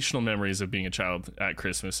formational memories of being a child at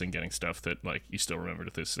Christmas and getting stuff that like you still remember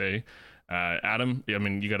to this day. Adam, I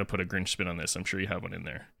mean, you got to put a Grinch spin on this. I'm sure you have one in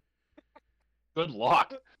there. Good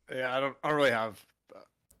luck. Yeah, I don't really have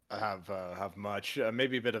much.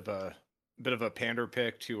 Maybe a bit of a pander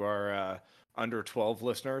pick to our under 12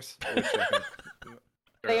 listeners. Which I think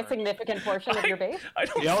Are they a significant portion of your base? I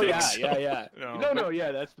don't Oh think yeah, so. yeah. No,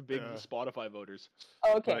 yeah, that's the big Yeah. Spotify voters.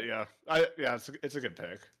 Oh, okay. But yeah, it's a good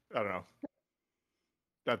pick. I don't know.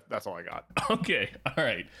 That's all I got. Okay, all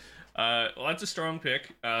right. Well, that's a strong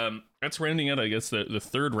pick. That's rounding out, I guess, the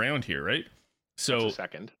third round here, right? So, That's a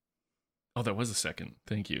second. oh, that was a second.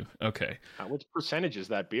 Thank you. Okay, What percentage is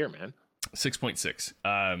that beer, man? 6.6.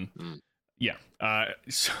 Mm. Yeah.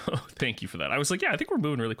 So thank you for that. I was like, yeah, I think we're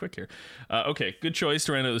moving really quick here. Okay, good choice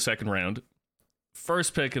to round out the second round.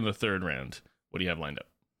 First pick in the third round. What do you have lined up?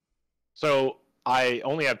 So I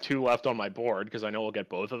only have 2 left on my board because I know I'll get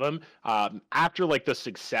both of them. After like the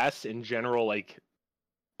success in general, like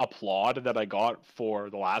applaud that I got for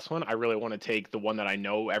the last one, I really want to take the one that I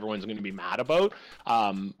know everyone's going to be mad about.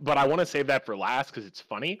 But I want to save that for last because it's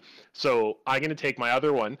funny. So I'm going to take my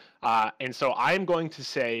other one. And so I'm going to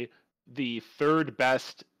say the third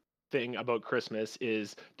best thing about Christmas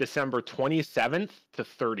is December 27th to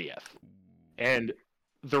 30th. And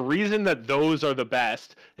the reason that those are the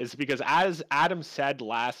best is because, as Adam said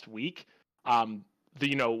last week,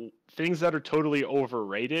 things that are totally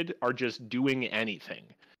overrated are just doing anything.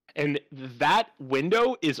 And that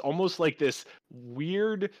window is almost like this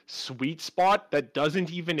weird sweet spot that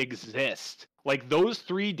doesn't even exist. Like those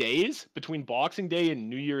 3 days between Boxing Day and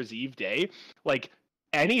New Year's Eve day, like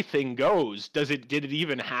anything goes. Did it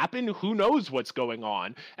even happen? Who knows what's going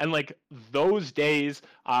on? And like those days,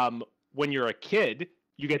 when you're a kid,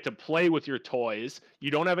 you get to play with your toys.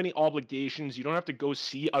 You don't have any obligations. You don't have to go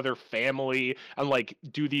see other family and like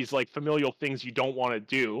do these like familial things you don't want to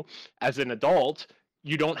do. As an adult,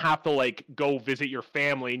 you don't have to like go visit your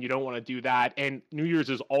family and you don't want to do that. And New Year's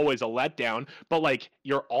is always a letdown, but like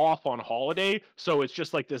you're off on holiday. So it's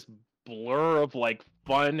just like this blur of like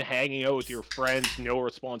fun hanging out with your friends, no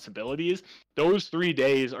responsibilities. Those 3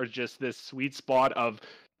 days are just this sweet spot of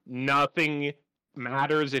nothing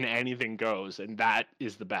matters and anything goes, and that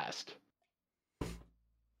is the best.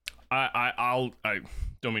 I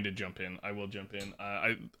don't mean to jump in. I will jump in.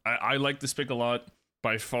 I like this pick a lot.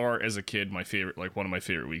 By far, as a kid, my favorite, like one of my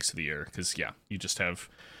favorite weeks of the year, because yeah, you just have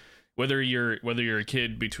whether you're a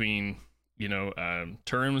kid between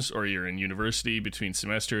terms or you're in university between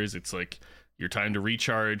semesters, it's like your time to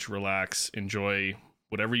recharge, relax, enjoy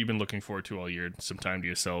whatever you've been looking forward to all year, some time to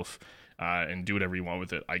yourself, and do whatever you want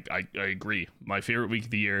with it. I agree. My favorite week of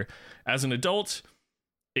the year. As an adult,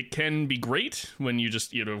 it can be great when you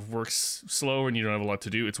just, work's slow and you don't have a lot to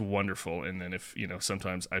do. It's wonderful. And then if,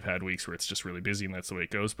 sometimes I've had weeks where it's just really busy and that's the way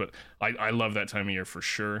it goes. But I love that time of year for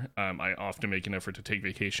sure. I often make an effort to take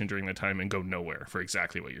vacation during that time and go nowhere for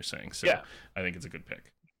exactly what you're saying. So yeah. I think it's a good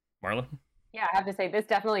pick. Marla? Yeah, I have to say, this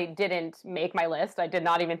definitely didn't make my list. I did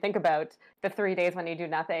not even think about the 3 days when you do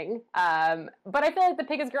nothing. But I feel like the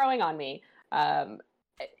pick is growing on me.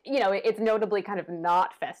 It's notably kind of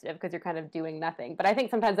not festive because you're kind of doing nothing. But I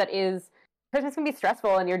think sometimes Christmas can be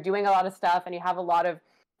stressful and you're doing a lot of stuff and you have a lot of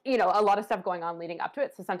stuff going on leading up to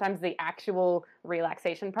it. So sometimes the actual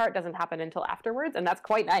relaxation part doesn't happen until afterwards. And that's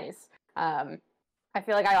quite nice. I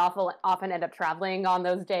feel like I often end up traveling on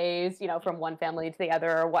those days, from one family to the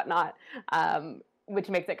other or whatnot, which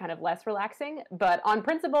makes it kind of less relaxing. But on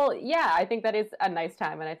principle, yeah, I think that is a nice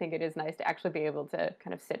time. And I think it is nice to actually be able to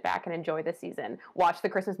kind of sit back and enjoy the season, watch the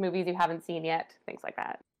Christmas movies you haven't seen yet, things like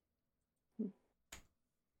that.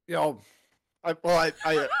 Yeah,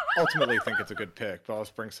 I ultimately think it's a good pick, but I'll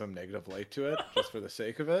just bring some negative light to it just for the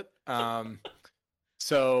sake of it.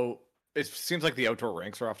 So it seems like the outdoor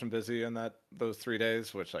rinks are often busy in those 3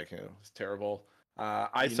 days, which is terrible.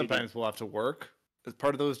 I sometimes will have to work as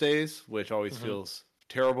part of those days, which always feels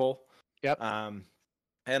terrible. Yep.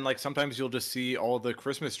 And like sometimes you'll just see all the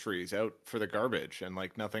Christmas trees out for the garbage, and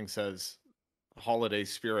like nothing says holiday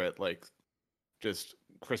spirit like just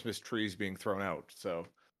Christmas trees being thrown out. So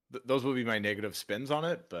those would be my negative spins on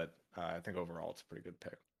it, but I think overall it's a pretty good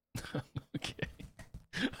pick. Okay.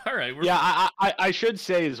 All right. Yeah, I should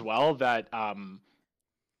say as well that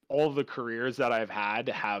all of the careers that I've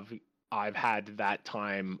had I've had that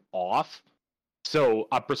time off. So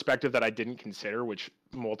a perspective that I didn't consider, which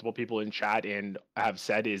multiple people in chat and have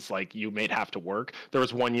said, is like you may have to work. There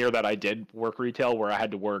was 1 year that I did work retail where I had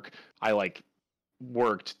to work. I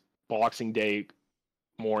worked Boxing Day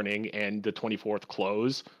morning and the 24th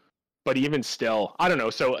close. But even still, I don't know.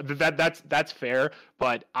 So that's fair.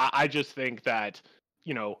 But I just think that,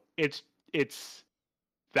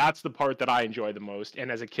 that's the part that I enjoy the most.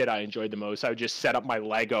 And as a kid, I enjoyed the most. I would just set up my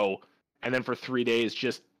Lego and then for 3 days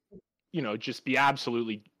just be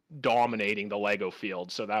absolutely dominating the Lego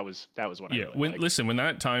field. So that was what I really liked. Listen, when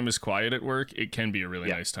that time is quiet at work, it can be a really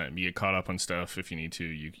nice time. You get caught up on stuff if you need to.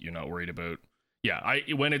 You're not worried about. Yeah,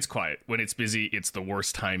 when it's quiet, when it's busy, it's the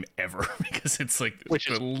worst time ever because it's like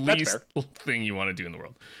the least thing you want to do in the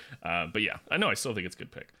world. But yeah, I know. I still think it's a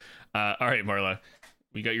good pick. All right, Marla,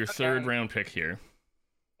 we got your third round pick here.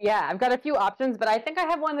 Yeah, I've got a few options, but I think I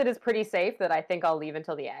have one that is pretty safe that I think I'll leave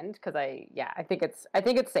until the end because I think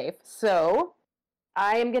it's safe. So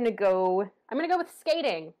I'm gonna go with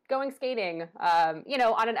skating. Going skating, on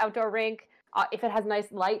an outdoor rink. If it has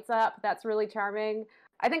nice lights up, that's really charming.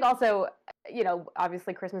 I think also,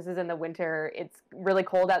 obviously Christmas is in the winter. It's really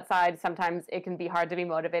cold outside. Sometimes it can be hard to be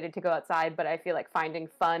motivated to go outside, but I feel like finding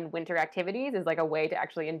fun winter activities is like a way to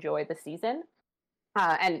actually enjoy the season.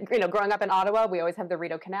 And growing up in Ottawa, we always have the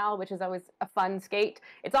Rideau Canal, which is always a fun skate.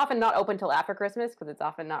 It's often not open till after Christmas because it's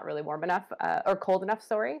often not really warm enough or cold enough,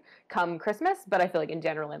 come Christmas. But I feel like in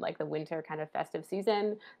general, in like the winter kind of festive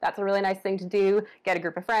season, that's a really nice thing to do. Get a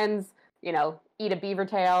group of friends, eat a beaver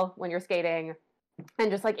tail when you're skating,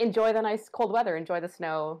 and just like enjoy the nice cold weather, enjoy the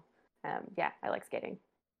snow. I like skating.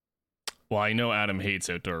 Well, I know Adam hates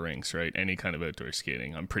outdoor rinks, right? Any kind of outdoor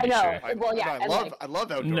skating, I'm pretty sure. I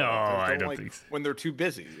love outdoor. No, I don't think so. When they're too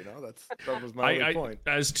busy, that was my only point.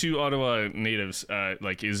 As two Ottawa natives,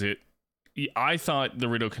 is it? I thought the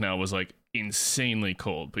Rideau Canal was like insanely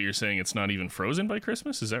cold, but you're saying it's not even frozen by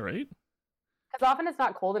Christmas. Is that right? Because often it's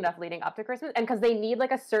not cold enough leading up to Christmas, and because they need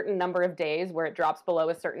like a certain number of days where it drops below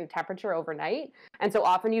a certain temperature overnight, and so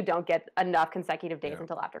often you don't get enough consecutive days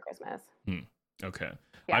until after Christmas. Okay.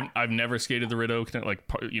 Yeah. I've never skated the Rideau, like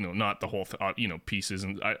not the whole pieces,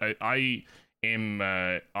 and I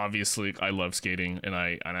am obviously I love skating, and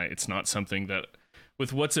I it's not something that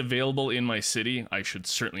with what's available in my city I should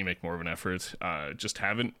certainly make more of an effort. Just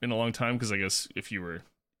haven't in a long time because I guess if you were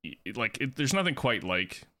there's nothing quite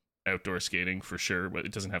like outdoor skating for sure, but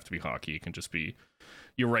it doesn't have to be hockey. It can just be.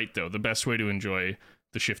 You're right though. The best way to enjoy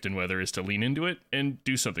the shift in weather is to lean into it and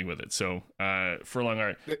do something with it. So Furlong,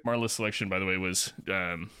 our Marla's selection, by the way, was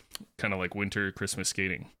kind of like winter Christmas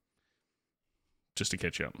skating. Just to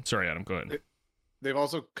catch you up. Sorry, Adam, go ahead. They've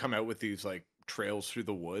also come out with these like trails through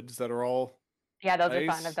the woods that are all those nice.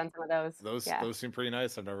 are fun. I've done some of those. Those seem pretty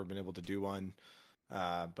nice. I've never been able to do one.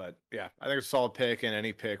 But yeah, I think it's a solid pick, and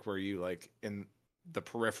any pick where you like in the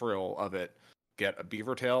peripheral of it get a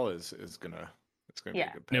beaver tail is gonna be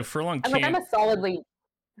a good pick. Now Furlong can't... I'm a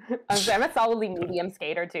solidly medium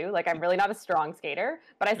skater too. Like I'm really not a strong skater,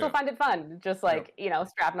 but I still find it fun. Just like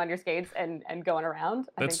strapping on your skates and going around.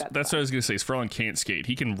 That's what I was gonna say. Is Furlong can't skate.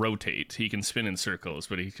 He can rotate. He can spin in circles,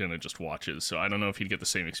 but he kind of just watches. So I don't know if he'd get the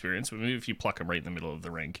same experience. But maybe if you pluck him right in the middle of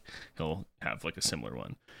the rink, he'll have like a similar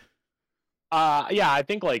one. I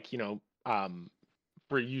think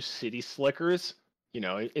for you city slickers,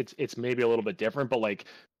 it's maybe a little bit different, but like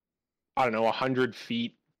I don't know, 100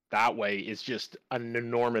 feet that way is just an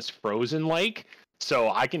enormous frozen lake. So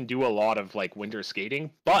I can do a lot of like winter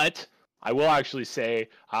skating, but I will actually say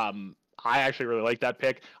I actually really like that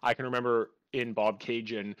pick. I can remember in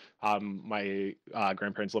Bobcaygeon, my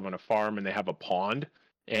grandparents live on a farm and they have a pond,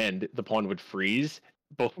 and the pond would freeze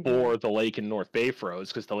before the lake in North Bay froze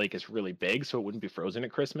because the lake is really big, so it wouldn't be frozen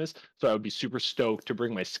at Christmas. So I would be super stoked to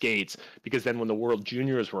bring my skates because then when the World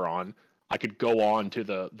Juniors were on, I could go on to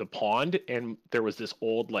the pond, and there was this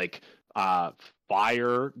old like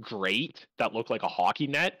fire grate that looked like a hockey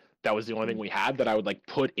net. That was the only thing we had that I would like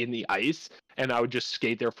put in the ice, and I would just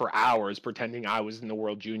skate there for hours pretending I was in the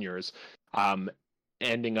World Juniors,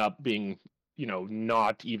 ending up being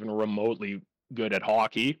not even remotely good at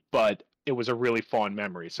hockey, but it was a really fond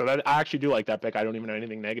memory. So that I actually do like that pick. I don't even have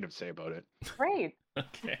anything negative to say about it. Great.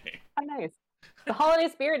 Okay. How nice. The holiday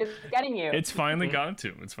spirit is getting you. It's finally gotten to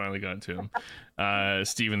him.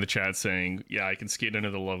 Steve in the chat saying, yeah, I can skate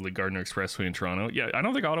under the lovely Gardiner Expressway in Toronto. Yeah, I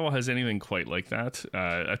don't think Ottawa has anything quite like that.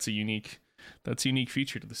 That's a unique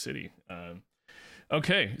feature to the city.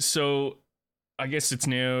 Okay, so I guess it's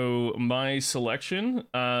now my selection.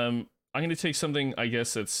 I'm going to take something, I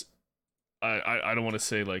guess that's, I don't want to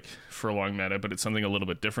say like Furlong meta, but it's something a little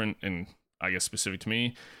bit different and I guess specific to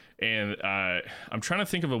me. And I'm trying to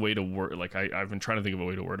think of a way to word, like I've been trying to think of a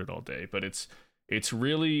way to word it all day, but it's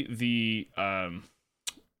really the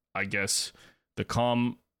I guess the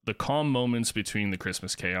calm moments between the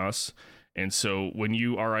Christmas chaos. And so when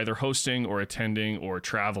you are either hosting or attending or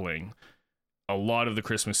traveling, a lot of the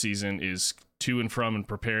Christmas season is to and from and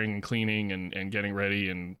preparing and cleaning and getting ready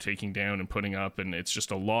and taking down and putting up, and it's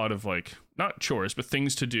just a lot of like not chores but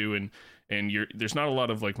things to do, and and there's not a lot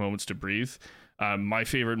of like moments to breathe. My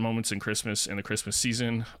favorite moments in Christmas and the Christmas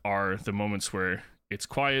season are the moments where it's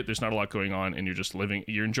quiet, there's not a lot going on, and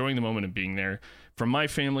you're enjoying the moment of being there. From my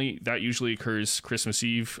family, that usually occurs Christmas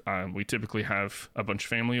Eve. We typically have a bunch of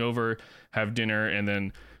family over, have dinner, and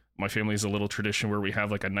then my family is a little tradition where we have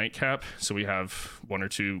like a nightcap. So we have 1 or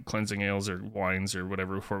 2 cleansing ales or wines or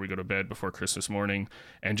whatever before we go to bed before Christmas morning,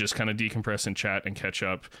 and just kind of decompress and chat and catch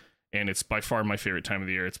up. And it's by far my favorite time of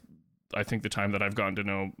the year. It's, I think, the time that I've gotten to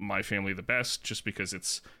know my family the best, just because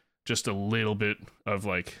it's just a little bit of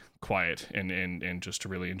like quiet and just to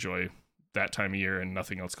really enjoy that time of year and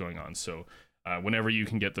nothing else going on. So whenever you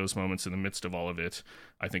can get those moments in the midst of all of it,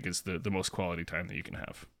 I think is the most quality time that you can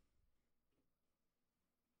have.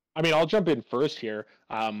 I mean, I'll jump in first here.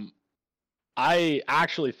 I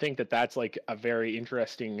actually think that that's like a very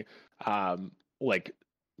interesting like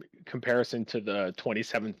comparison to the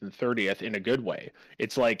 27th and 30th in a good way.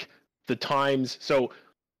 It's like the times. So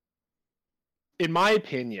in my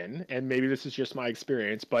opinion, and maybe this is just my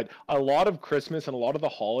experience, but a lot of Christmas and a lot of the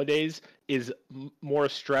holidays is more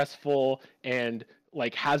stressful and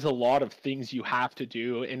like has a lot of things you have to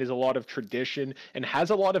do and is a lot of tradition and has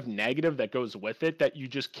a lot of negative that goes with it that you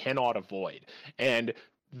just cannot avoid. And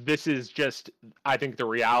this is just, I think, the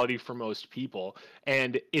reality for most people.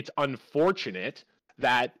 And it's unfortunate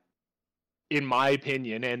that, in my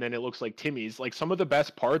opinion, and then it looks like Timmy's, like some of the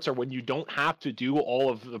best parts are when you don't have to do all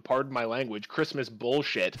of the, pardon my language, Christmas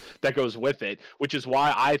bullshit that goes with it, which is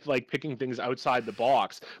why I like picking things outside the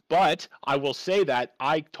box. But I will say that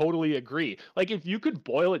I totally agree. Like if you could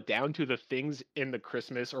boil it down to the things in the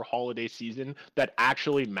Christmas or holiday season that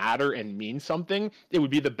actually matter and mean something, it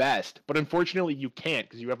would be the best. But unfortunately you can't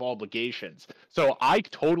because you have obligations. So I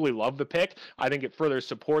totally love the pick. I think it further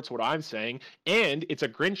supports what I'm saying. And it's a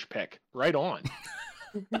Grinch pick. Right on.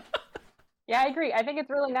 Yeah, I agree. I think it's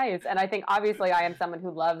really nice. And I think obviously I am someone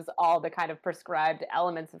who loves all the kind of prescribed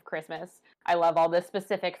elements of Christmas. I love all the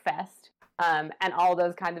specific fest and all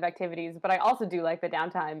those kinds of activities. But I also do like the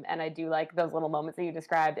downtime, and I do like those little moments that you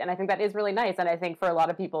described. And I think that is really nice. And I think for a lot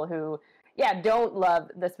of people who, don't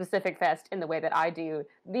love the specific fest in the way that I do,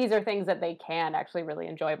 these are things that they can actually really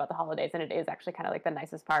enjoy about the holidays. And it is actually kind of like the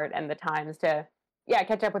nicest part, and the times to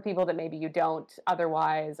catch up with people that maybe you don't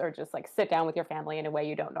otherwise, or just like sit down with your family in a way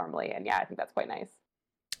you don't normally. And I think that's quite nice.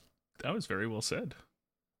 That was very well said.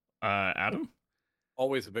 Adam?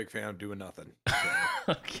 Always a big fan of doing nothing. So.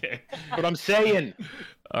 Okay. What I'm saying.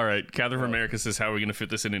 All right. Catherine from America says, how are we going to fit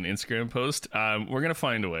this in an Instagram post? We're going to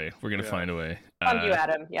find a way. On you,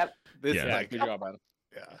 Adam. Yep. This good job, Adam.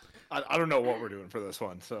 Yeah. I don't know what we're doing for this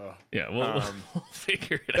one, so. Yeah, we'll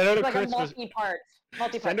figure it out. It's like a multi-part.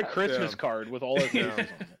 Send a Christmas card with all of them.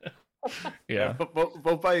 Yeah.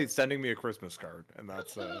 Vote by sending me a Christmas card, and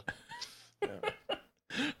that's All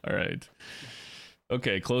right.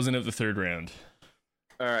 Okay, closing up the third round.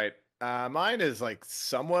 All right. Mine is like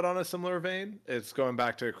somewhat on a similar vein. It's going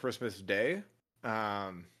back to Christmas Day.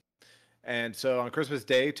 And so on Christmas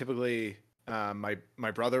Day, typically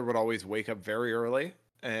my brother would always wake up very early,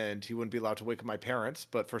 and he wouldn't be allowed to wake up my parents,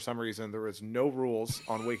 but for some reason there was no rules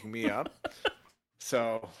on waking me up.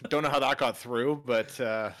 So don't know how that got through, but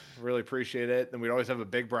really appreciate it. And we'd always have a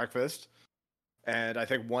big breakfast. And I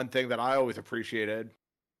think one thing that I always appreciated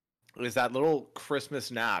is that little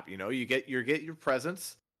Christmas nap. You know, you get your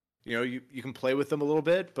presents. You know, you can play with them a little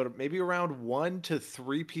bit, but maybe around 1 to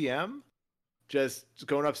 3 p.m., just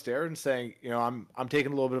going upstairs and saying, you know, I'm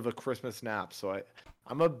taking a little bit of a Christmas nap. So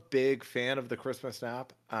I'm a big fan of the Christmas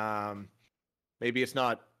nap. Maybe it's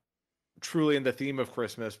not truly in the theme of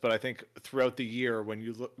Christmas, but I think throughout the year, when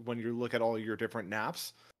you look at all your different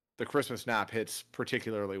naps, the Christmas nap hits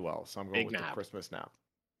particularly well. So I'm going with the Christmas nap.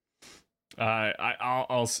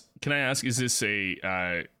 I'll can I ask, is this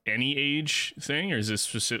a any age thing, or is this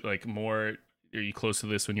specific, like more, are you close to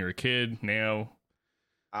this when you were a kid, now?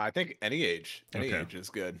 I think any age is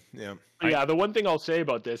good. Yeah. Yeah. The one thing I'll say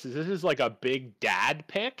about this is like a big dad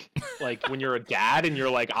pick. Like when you're a dad and you're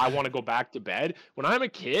like, I want to go back to bed. When I'm a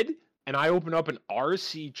kid and I open up an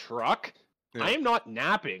RC truck, I am not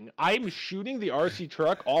napping. I am shooting the RC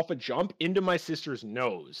truck off a jump into my sister's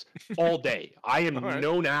nose all day. I am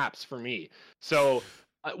no naps for me. So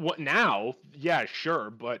what now? Yeah, sure.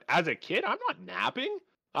 But as a kid, I'm not napping.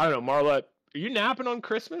 I don't know, Marla, are you napping on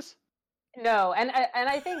Christmas? No, and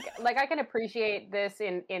I think like I can appreciate this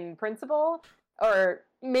in principle, or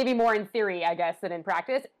maybe more in theory, I guess, than in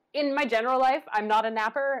practice. In my general life, I'm not a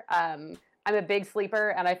napper. I'm a big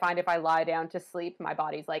sleeper, and I find if I lie down to sleep, my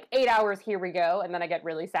body's like 8 hours, here we go, and then I get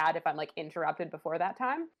really sad if I'm like interrupted before that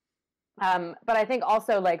time. But I think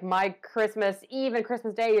also like my Christmas Eve and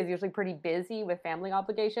Christmas Day is usually pretty busy with family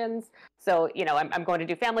obligations. So, I'm going to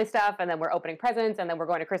do family stuff, and then we're opening presents, and then we're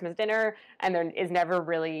going to Christmas dinner, and there is never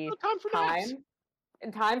really No time for naps.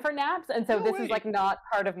 time for naps. And so No this way. is like not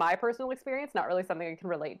part of my personal experience, not really something I can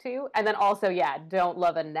relate to. And then also, yeah, don't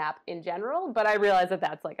love a nap in general, but I realize that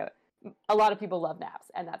that's like a lot of people love naps,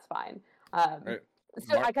 and that's fine. Right.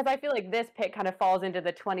 So because I feel like this pick kind of falls into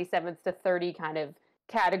the 27th to 30 kind of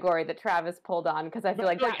category that Travis pulled on, because I feel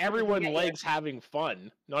like that everyone likes having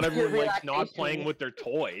fun. Not everyone likes not playing with their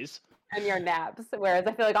toys. And your naps. Whereas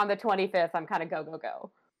I feel like on the 25th, I'm kind of go, go, go.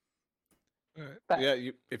 But yeah,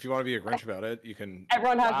 if you want to be a Grinch about it, you can.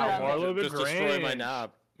 Everyone has Wow, their own. Marla the just destroy my Grinch.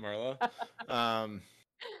 nap, Marla.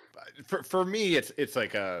 For me, it's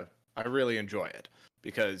like I really enjoy it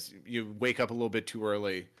because you wake up a little bit too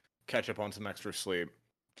early, catch up on some extra sleep.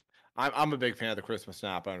 I'm a big fan of the Christmas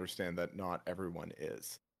nap. I understand that not everyone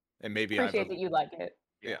is, and maybe Appreciate that you like it.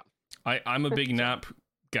 Yeah, I'm a big nap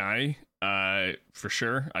guy, for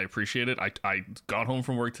sure. I appreciate it. I got home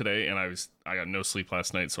from work today and I got no sleep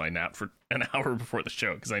last night, so I napped for an hour before the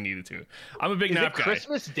show because I needed to. I'm a big nap guy.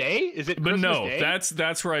 Christmas Day? Is it? But Christmas no, Day?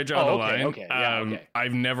 that's where I draw the line. Okay, yeah, okay.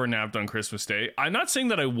 I've never napped on Christmas Day. I'm not saying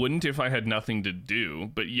that I wouldn't if I had nothing to do,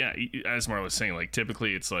 but yeah, as Marla was saying, like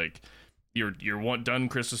typically it's like you're done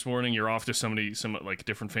Christmas morning, you're off to some like a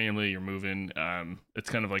different family, you're moving. It's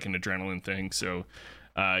kind of like an adrenaline thing. So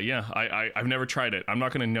yeah, I've never tried it. I'm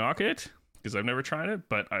not gonna knock it because I've never tried it,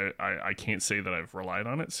 but I can't say that I've relied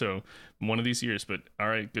on it. So one of these years. But all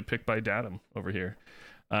right, good pick by Datum over here.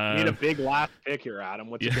 You need a big last pick here, Adam.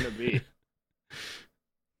 What's it gonna be?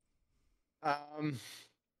 I'm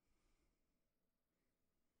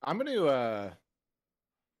gonna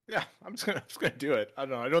yeah, I'm just gonna do it. I don't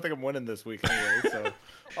know. I don't think I'm winning this week anyway, so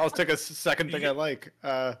I'll take a second thing I like.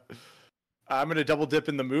 I'm gonna double dip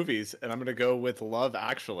in the movies, and I'm gonna go with Love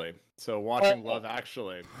Actually. So watching Love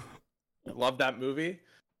Actually, love that movie.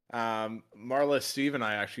 Marla, Steve, and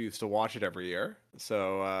I actually used to watch it every year.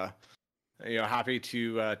 So happy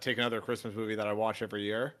to take another Christmas movie that I watch every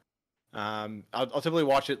year. I'll typically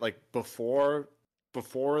watch it like before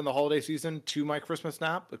in the holiday season to my Christmas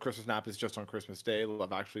nap. The Christmas nap is just on Christmas Day.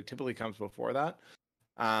 Love Actually typically comes before that.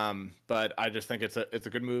 But I just think it's a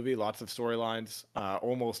good movie. Lots of storylines.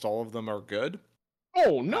 Almost all of them are good.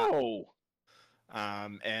 Oh no!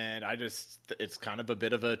 And it's kind of a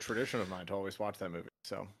bit of a tradition of mine to always watch that movie.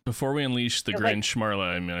 So before we unleash the Grinch,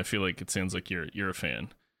 Marla, I mean, I feel like it sounds like you're a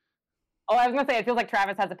fan. Oh, I was gonna say, it feels like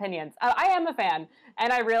Travis has opinions. I am a fan,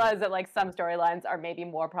 and I realize that like some storylines are maybe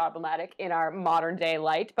more problematic in our modern day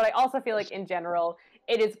light, but I also feel like in general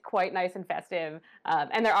it is quite nice and festive,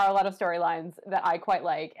 and there are a lot of storylines that I quite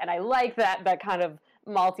like, and I like that kind of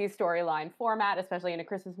multi-storyline format, especially in a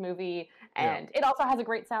Christmas movie, and it also has a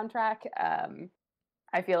great soundtrack.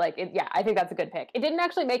 I feel like I think that's a good pick. It didn't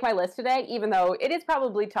actually make my list today, even though it is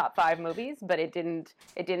probably top 5 movies, but it didn't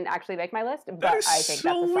actually make my list. But I think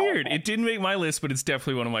so that's weird. Pick. It didn't make my list, but it's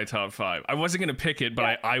definitely one of my top 5. I wasn't gonna pick it,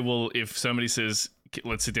 but I will. If somebody says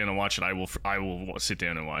let's sit down and watch it, I will sit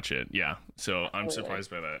down and watch it. Yeah. So I'm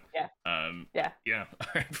surprised by that. Yeah. Yeah. All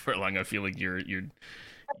right, Furlong, I feel like you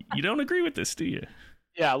don't agree with this, do you?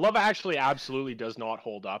 Yeah, Love Actually absolutely does not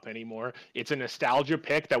hold up anymore. It's a nostalgia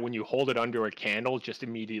pick that when you hold it under a candle, it just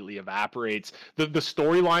immediately evaporates. The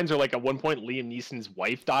storylines are like at one point Liam Neeson's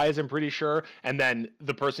wife dies, I'm pretty sure, and then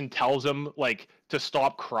the person tells him like to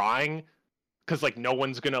stop crying because like no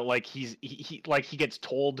one's gonna like he gets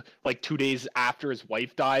told like 2 days after his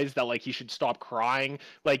wife dies that like he should stop crying.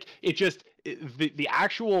 Like the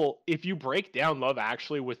actual, if you break down Love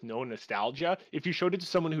Actually with no nostalgia, if you showed it to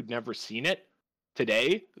someone who'd never seen it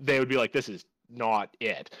today, they would be like, this is not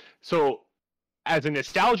it. So as a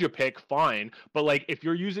nostalgia pick, fine, but like if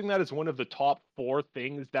you're using that as one of the top 4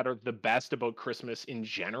 things that are the best about Christmas in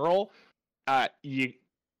general, I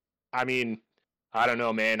mean, I don't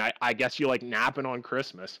know, man. I guess you like napping on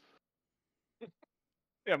Christmas.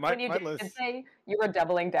 Yeah, my when you did list. say you were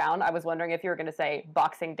doubling down, I was wondering if you were going to say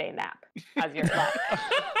Boxing Day nap as your last.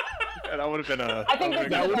 Yeah, that would have been a. I think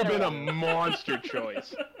that would have been a monster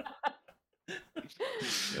choice.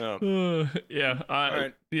 Yeah.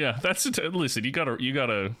 Right. Yeah, that's it. Listen, you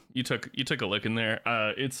took a look in there.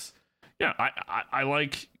 I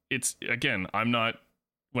like it's, again, I'm not,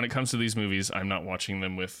 when it comes to these movies, I'm not watching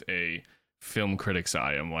them with a film critic's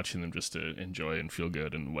eye. I'm watching them just to enjoy and feel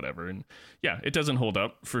good and whatever. And yeah, it doesn't hold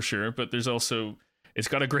up for sure, but there's also, it's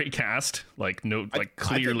got a great cast,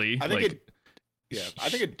 clearly. I think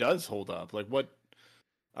it does hold up. Like what,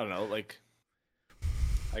 I don't know, like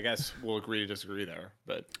I guess we'll agree to disagree there.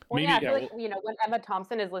 But Well, Maybe- yeah, I feel like, when Emma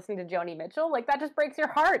Thompson is listening to Joni Mitchell, like that just breaks your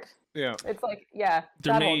heart. yeah, It's like,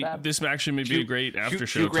 that holds up. This actually may be a great after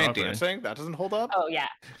show Hugh Grant topic. dancing, that doesn't hold up. Oh yeah.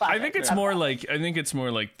 I think it's Classic.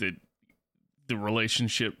 more like the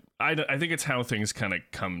relationship. I think it's how things kind of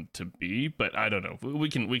come to be, but I don't know. We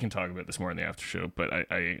can talk about this more in the after show. But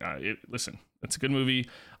listen, it's a good movie.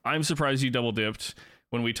 I'm surprised you double dipped.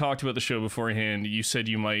 When we talked about the show beforehand, you said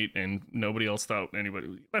you might, and nobody else thought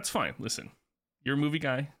anybody. That's fine. Listen, you're a movie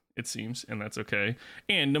guy, it seems, and that's okay.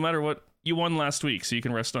 And no matter what, you won last week, so you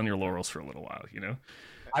can rest on your laurels for a little while.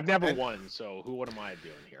 I've never won, so what am I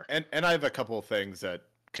doing here? And I have a couple of things that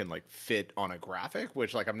can like fit on a graphic,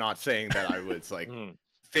 which like I'm not saying that I was like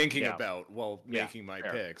thinking Yeah. about while making my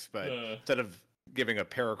fair. picks, but instead of giving a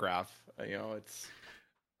paragraph, it's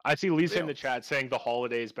I see Lisa in Yeah. the chat saying The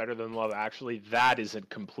Holiday is better than Love Actually. That is a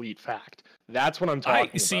complete fact. That's what I'm talking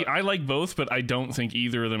about. I like both, but I don't think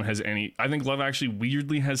either of them has any. I think Love Actually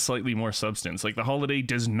weirdly has slightly more substance. Like The Holiday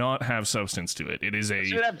does not have substance to it. It is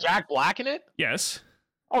Does it have Jack Black in it? yes.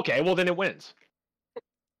 Okay, well then it wins.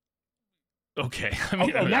 Okay, I mean,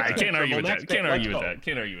 Okay, I next can't pick, argue with Trimble, that. next pick, Can't argue with let's that.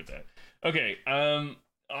 Can't argue with that. Okay,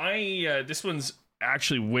 this one's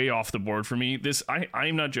actually way off the board for me.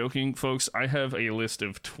 I'm not joking, folks. I have a list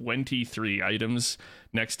of 23 items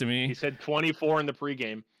next to me. He said 24 in the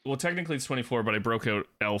pregame. Well, technically it's 24, but I broke out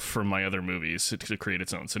Elf from my other movies to create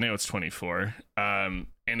its own. So now it's 24. And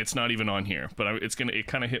it's not even on here, but it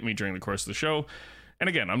kind of hit me during the course of the show. And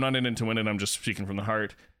again, I'm not in it to win it. I'm just speaking from the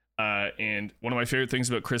heart. And one of my favorite things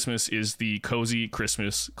about Christmas is the cozy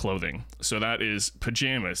Christmas clothing. So that is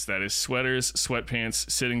pajamas, that is sweaters, sweatpants,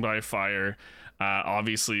 sitting by a fire,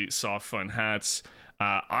 obviously soft fun hats.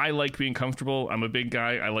 I like being comfortable. I'm a big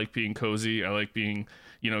guy. I like being cozy. I like being,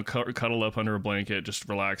 cuddled up under a blanket, just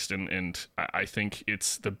relaxed. And I think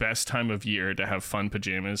it's the best time of year to have fun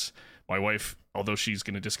pajamas. My wife, although she's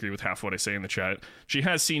going to disagree with half what I say in the chat, she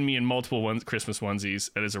has seen me in multiple Christmas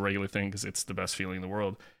onesies. That is a regular thing because it's the best feeling in the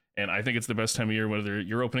world. And I think it's the best time of year, whether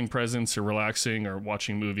you're opening presents or relaxing or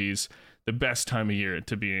watching movies, the best time of year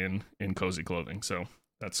to be in cozy clothing. So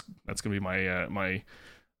that's going to be my,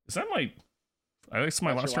 is that my, I think it's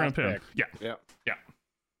my That's last your round last pick. yeah.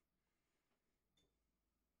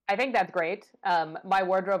 I think that's great. My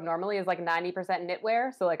wardrobe normally is like 90%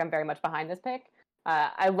 knitwear, so like I'm very much behind this pick.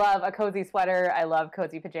 I love a cozy sweater. I love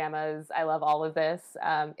cozy pajamas. I love all of this.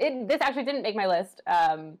 This actually didn't make my list.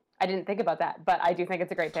 I didn't think about that, but I do think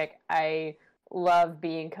it's a great pick. I love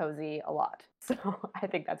being cozy a lot, so I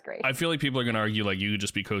think that's great. I feel like people are going to argue like you could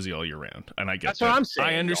just be cozy all year round, and I get That's that. what I'm saying,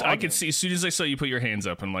 I understand. I dog. could see as soon as I saw you put your hands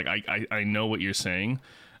up, and like I know what you're saying,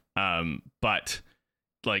 but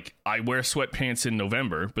like I wear sweatpants in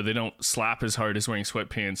November, but they don't slap as hard as wearing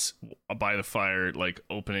sweatpants by the fire, like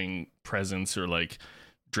opening presents or like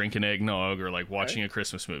drinking eggnog or like watching a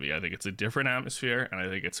Christmas movie. I think it's a different atmosphere, and I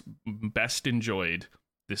think it's best enjoyed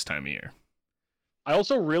this time of year. I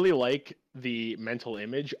also really like the mental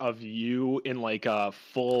image of you in like a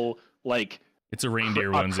full like It's a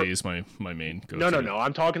reindeer onesie is my main go-to. No.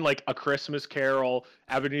 I'm talking like a Christmas Carol,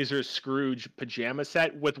 Ebenezer Scrooge pajama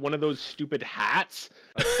set with one of those stupid hats.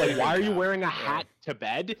 Like, why are you wearing a hat to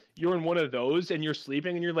bed? You're in one of those and you're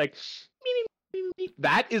sleeping and you're like,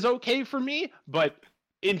 that is okay for me. But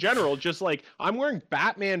in general, just like I'm wearing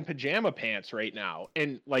Batman pajama pants right now,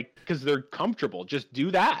 and like because they're comfortable. Just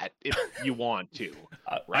do that if you want to.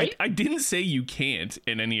 Right? I didn't say you can't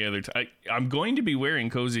in any other time. I'm going to be wearing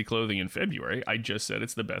cozy clothing in February. I just said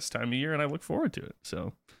it's the best time of year, and I look forward to it.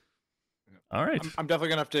 So, all right. I'm definitely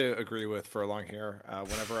gonna have to agree with Furlong here.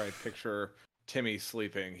 Whenever I picture Timmy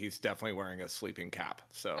sleeping, he's definitely wearing a sleeping cap.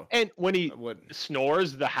 So And when he would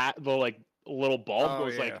snores, the hat, the like little bulb Oh,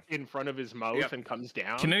 goes yeah. like in front of his mouth Yep. and comes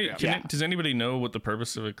down. Does anybody know what the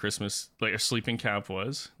purpose of a Christmas, like a sleeping cap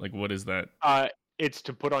was? Like, what is that? It's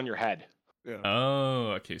to put on your head. yeah.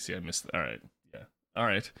 Oh, okay. See, I missed that. All right. Yeah. All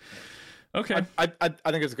right. Okay. I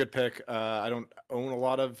think it's a good pick. I don't own a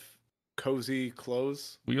lot of cozy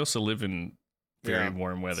clothes. We also live in very Yeah,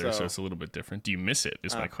 warm weather, so so- it's a little bit different. Do you miss it?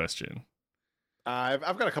 Is my question. I've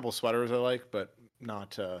got a couple sweaters I like, but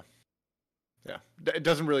not. Yeah, it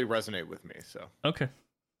doesn't really resonate with me. So Okay.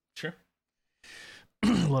 Sure.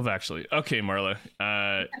 Love Actually. Okay, Marla.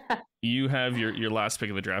 You have your last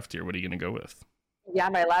pick of the draft here. What are you going to go with? Yeah,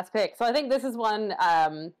 my last pick. So I think this is one.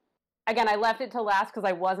 Again, I left it to last because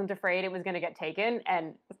I wasn't afraid it was going to get taken,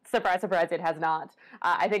 and surprise, surprise, it has not.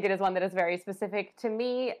 I think it is one that is very specific to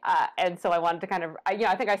me, and so I wanted to kind of, I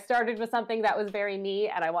think I started with something that was very me,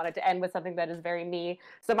 and I wanted to end with something that is very me.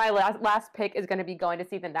 So my last pick is going to be going to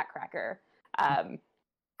see the Nutcracker.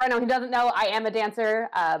 For anyone who doesn't know, I am a dancer.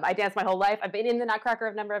 I danced my whole life. I've been in the Nutcracker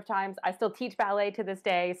a number of times. I still teach ballet to this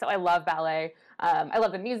day, so I love ballet. I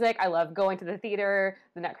love the music. I love going to the theater.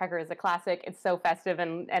 The Nutcracker is a classic. It's so festive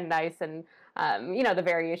and nice, and the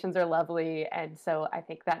variations are lovely. And so I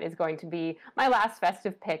think that is going to be my last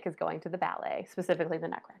festive pick, is going to the ballet, specifically the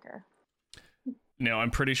Nutcracker. Now, I'm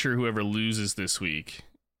pretty sure whoever loses this week,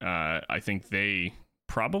 I think they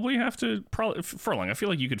probably have to. Furlong, I feel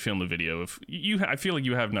like you could film a video if you. I feel like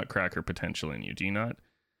you have Nutcracker potential in you. Do you not?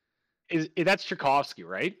 That's Tchaikovsky,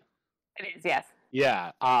 right? It is, yes.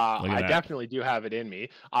 Yeah, I definitely do have it in me.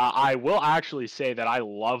 I will actually say that I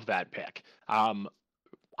love that pick.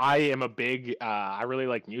 I am a big, I really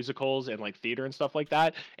like musicals and like theater and stuff like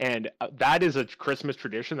that. And that is a Christmas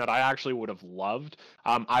tradition that I actually would have loved.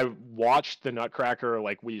 I watched the Nutcracker,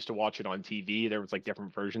 like we used to watch it on TV. There was like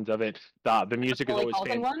different versions of it. The music is always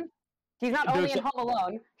fantastic. He's not only in Home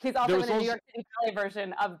Alone, he's also in the New York City Ballet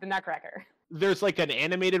version of the Nutcracker. There's like an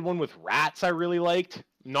animated one with rats I really liked.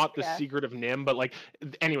 Not the Secret of Nim, but like,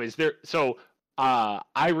 anyways,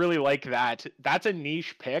 I really like that. That's a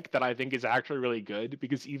niche pick that I think is actually really good,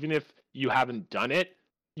 because even if you haven't done it,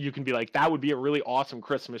 you can be like, that would be a really awesome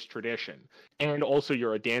Christmas tradition. And also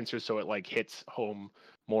you're a dancer, so it like hits home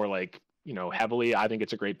more like, heavily. I think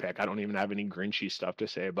it's a great pick. I don't even have any Grinchy stuff to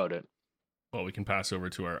say about it. Well, we can pass over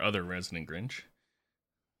to our other resident Grinch.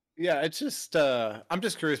 Yeah, it's just I'm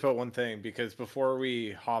just curious about one thing, because before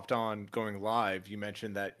we hopped on going live, you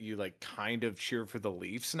mentioned that you like kind of cheer for the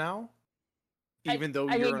Leafs now, even though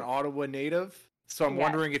you're an Ottawa native. So I'm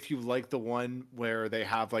wondering if you like the one where they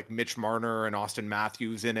have like Mitch Marner and Austin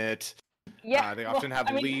Matthews in it. Yeah, they often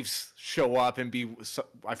have Leafs show up and be,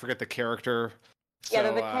 I forget the character. Yeah,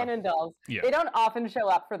 they're the Cannon Dolls. Yeah. They don't often show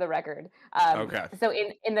up, for the record. Okay. So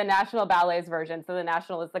in the National Ballet's version, so the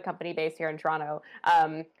National is the company based here in Toronto,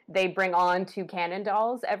 they bring on 2 Cannon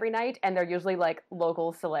Dolls every night, and they're usually like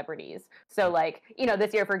local celebrities. So like,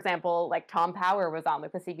 this year, for example, like Tom Power was on,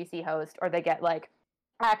 like the CBC host, or they get like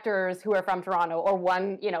actors who are from Toronto, or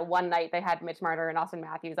one night they had Mitch Marner and Austin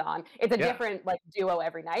Matthews on. It's a different like duo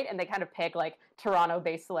every night, and they kind of pick like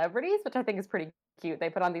Toronto-based celebrities, which I think is pretty cute.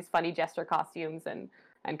 They put on these funny jester costumes and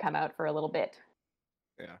come out for a little bit.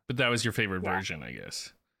 Yeah. But that was your favorite version, I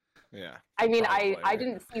guess. Yeah. I mean, I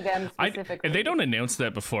didn't see them specifically. And they don't announce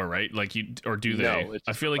that before, right? Like or do they? No,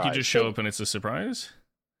 I feel like you just show up and it's a surprise.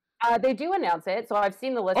 They do announce it, so I've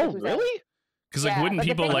seen the list. Oh, really? Because wouldn't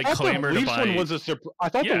people like clamor to buy? I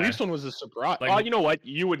thought the Leafs one was a surprise. Like, you know what?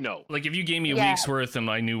 You would know. Like if you gave me a week's worth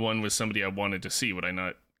and I knew one was somebody I wanted to see, would I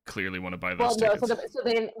not clearly want to buy those tickets? No,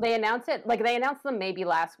 so they announce it, like they announced them maybe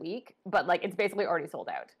last week, but like it's basically already sold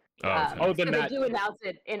out. Okay. They do announce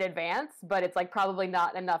it in advance, but it's like probably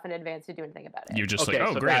not enough in advance to do anything about it. You're just like,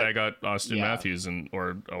 oh, so great, I got Austin Matthews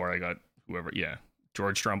or I got whoever,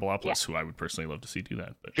 George Stroumboulopoulos, who I would personally love to see do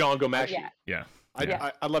that. But John Gomeshi. Yeah.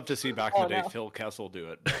 I'd love to see back in the day Phil Kessel do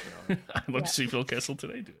it. But, I'd love to see Phil Kessel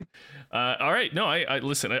today do it. All right, no, I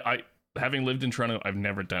listen. I having lived in Toronto, I've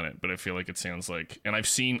never done it, but I feel like it sounds like, and I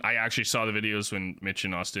actually saw the videos when Mitch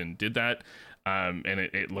and Austin did that, and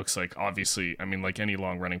it looks like, obviously, I mean, like any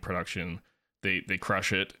long running production, they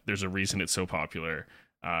crush it. There's a reason it's so popular.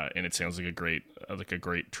 And it sounds like a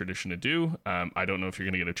great tradition to do. I don't know if you're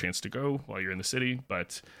going to get a chance to go while you're in the city,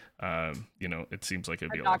 but it seems like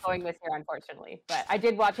it'd be a lot of fun. I'm not going this year, unfortunately, but I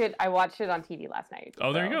did watch it. I watched it on TV last night.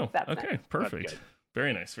 Oh, there you go. Okay, nice. perfect.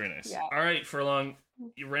 Very nice, very nice. Yeah. All right, Furlong,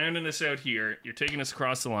 you're rounding us out here. You're taking us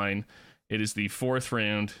across the line. It is the 4th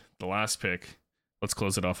round, the last pick. Let's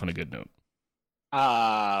close it off on a good note.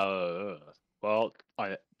 Well,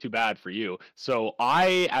 too bad for you. So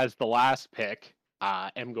I, as the last pick,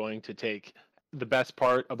 am going to take the best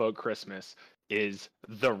part about Christmas is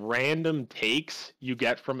the random takes you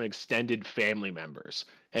get from extended family members.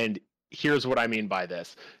 And here's what I mean by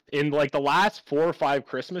this. In like the last 4 or 5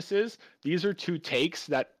 Christmases, these are 2 takes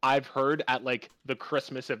that I've heard at like the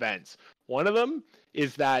Christmas events. One of them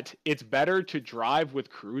is that it's better to drive with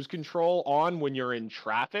cruise control on when you're in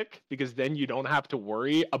traffic, because then you don't have to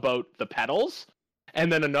worry about the pedals.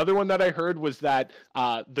 And then another one that I heard was that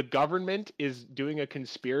the government is doing a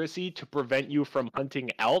conspiracy to prevent you from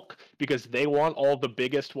hunting elk because they want all the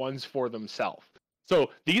biggest ones for themselves. So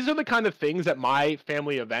these are the kind of things at my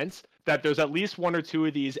family events that there's at least 1 or 2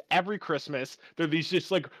 of these every Christmas. They're these just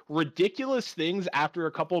like ridiculous things after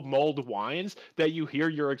a couple of mulled wines that you hear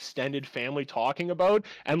your extended family talking about.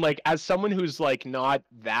 And like, as someone who's like not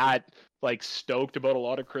that like stoked about a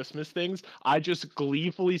lot of Christmas things, I just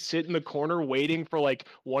gleefully sit in the corner waiting for like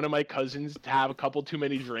one of my cousins to have a couple too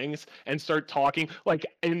many drinks and start talking. Like,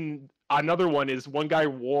 and another one is one guy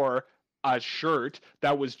wore a shirt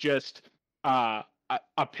that was just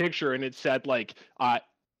a picture, and it said like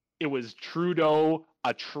it was Trudeau,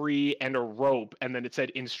 a tree, and a rope, and then it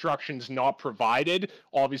said instructions not provided,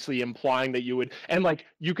 obviously implying that you would, and like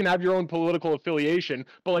you can have your own political affiliation,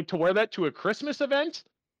 but like to wear that to a Christmas event,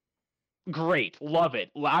 great, love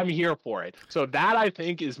it, I'm here for it. So that, I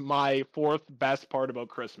think, is my fourth best part about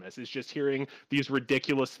Christmas, is just hearing these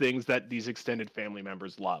ridiculous things that these extended family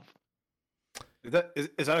members love. Is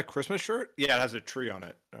that a Christmas shirt? Yeah, it has a tree on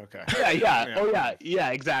it. Okay. Yeah. Oh yeah,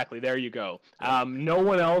 exactly. There you go. No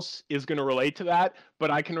one else is going to relate to that, but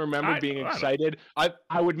I can remember being excited.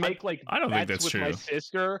 I would make like I don't think bets that's with my true.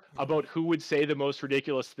 sister about who would say the most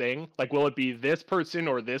ridiculous thing. Like, will it be this person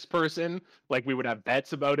or this person? Like, we would have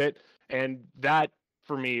bets about it, and that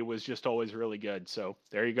for me was just always really good. So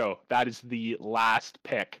there you go. That is the last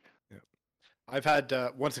pick. I've had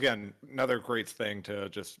once again another great thing to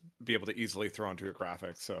just be able to easily throw into your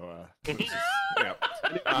graphics. So yeah,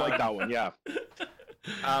 I like that one. Yeah.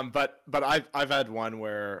 But I've had one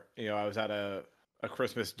where I was at a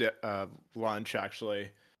Christmas lunch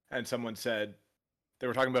actually, and someone said they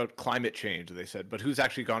were talking about climate change. They said, but who's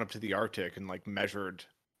actually gone up to the Arctic and like measured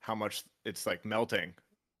how much it's like melting?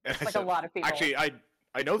 And I Like said, a lot of people. Actually,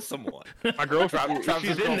 I know someone. My girlfriend,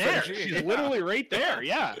 Travis's she's in girlfriend, there. Jean. She's literally right there.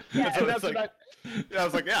 Yeah. Yeah. So that's it's like, I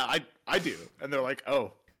was like, yeah, I do. And they're like,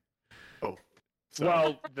 oh. So,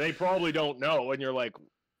 Well, they probably don't know, and you're like,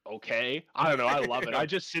 okay. I don't know. I love it. I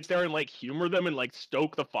just sit there and like humor them and like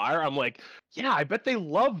stoke the fire. I'm like, yeah, I bet they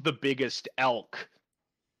love the biggest elk.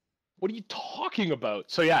 What are you talking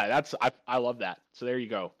about? So yeah, I love that. So there you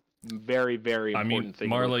go. Very, very important thing.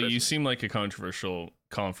 about Marla, you Christmas. seem like a controversial,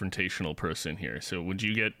 confrontational person here. So would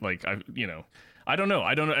you get like, I don't know.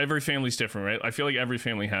 Every family's different, right? I feel like every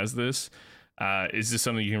family has this. Is this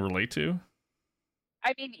something you can relate to?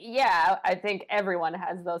 I mean, yeah, I think everyone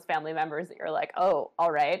has those family members that you're like, oh,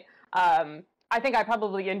 all right. I think I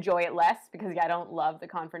probably enjoy it less because I don't love the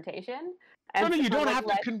confrontation. No, And you so, don't like, have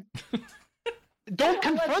less- to. Don't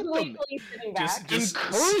I'm, like, confront them. gleefully sitting back. Just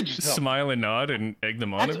encourage them. smile and nod and egg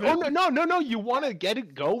them on a bit. Oh no! You want to get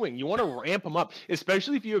it going. You want to ramp them up,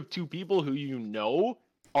 especially if you have two people who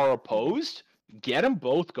are opposed. Get them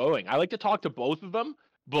both going. I like to talk to both of them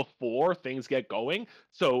before things get going,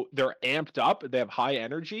 so they're amped up, they have high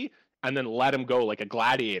energy, and then let them go like a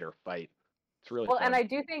gladiator fight. It's really Well, fun. and I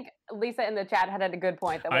do think Lisa in the chat had a good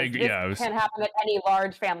point that I was, agree, this yeah, I was- can happen at any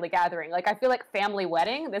large family gathering. Like, I feel like family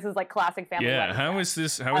wedding, this is like classic family Yeah, wedding. how is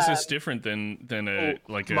this different than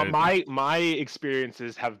my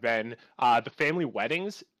experiences have been the family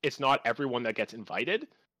weddings. It's not everyone that gets invited,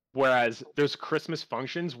 whereas there's Christmas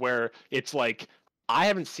functions where it's like, I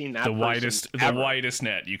haven't seen that the person ever. widest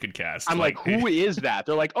net you could cast. I'm like, who is that?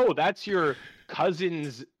 They're like, oh, that's your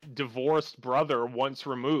cousin's divorced brother once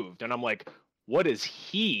removed. And I'm like, what does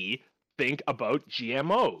he think about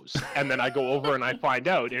GMOs? And then I go over and I find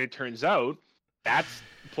out, and it turns out that's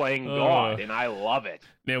playing God, and I love it.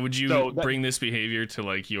 Now, would you bring this behavior to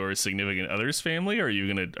like your significant other's family, or are you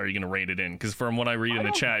gonna rein it in? Because from what I read in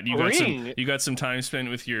the chat, you got some time spent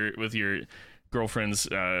with your girlfriend's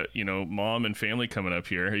mom and family coming up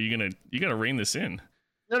here. Are you gonna rein this in?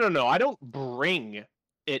 No. I don't bring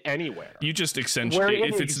it anywhere. You just accentuate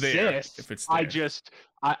if it's there. If it's there. I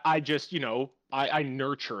just I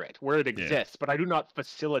nurture it where it exists, but I do not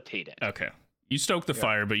facilitate it. Okay. You stoke the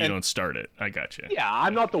fire, but you don't start it. I got you. Yeah,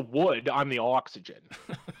 I'm not the wood. I'm the oxygen.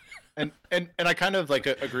 And I kind of like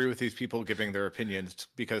agree with these people giving their opinions,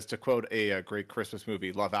 because to quote a great Christmas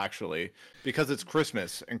movie, Love Actually, because it's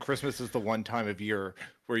Christmas, and Christmas is the one time of year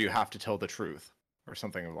where you have to tell the truth, or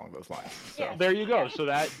something along those lines. So. Yeah. There you go. So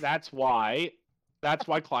that's why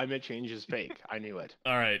climate change is fake. I knew it.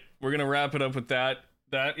 All right, we're gonna wrap it up with that.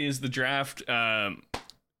 That is the draft.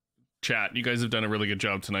 Chat, you guys have done a really good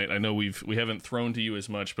job tonight. I know we haven't thrown to you as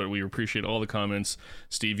much, but we appreciate all the comments.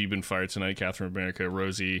 Steve, you've been fired tonight. Catherine America,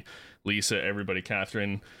 Rosie, Lisa, everybody,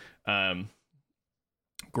 Catherine.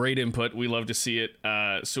 Great input. We love to see it.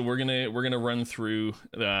 So we're gonna run through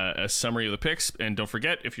a summary of the picks, and don't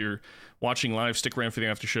forget, if you're watching live, stick around for the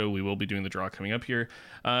after show. We will be doing the draw coming up here.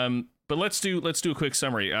 But let's do a quick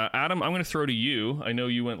summary. Adam, I'm going to throw to you. I know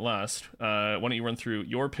you went last. Why don't you run through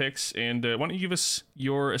your picks, and why don't you give us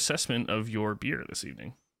your assessment of your beer this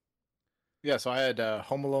evening? Yeah, so I had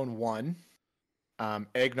Home Alone 1,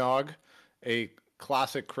 Eggnog, a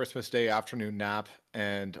classic Christmas Day afternoon nap,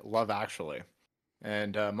 and Love Actually.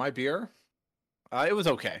 And my beer, it was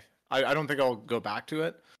okay. I don't think I'll go back to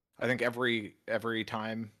it. I think every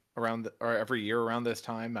time every year around this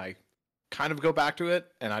time, I kind of go back to it,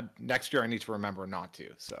 and next year I need to remember not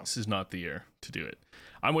to. So this is not the year to do it.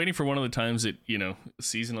 I'm waiting for one of the times that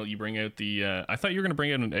seasonal. You bring out the. I thought you were going to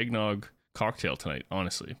bring out an eggnog cocktail tonight,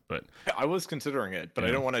 honestly. But I was considering it, but I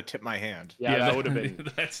Yeah. don't want to tip my hand. Yeah, that would have been.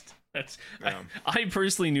 that's Yeah. I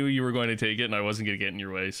personally knew you were going to take it, and I wasn't going to get in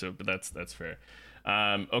your way. So, but that's fair.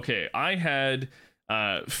 Okay, I had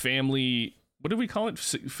family. What did we call it?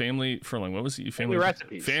 Family furlong. What was it? Family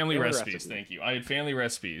recipes. Family recipes. Thank you. I had family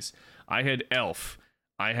recipes. I had Elf.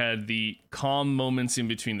 I had the calm moments in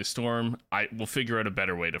between the storm. I will figure out a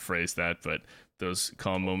better way to phrase that, but those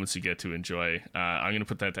calm moments you get to enjoy. I'm gonna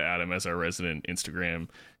put that to Adam as our resident Instagram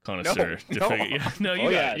connoisseur. No.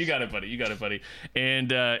 You got it, buddy. You got it, buddy.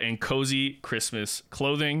 And cozy Christmas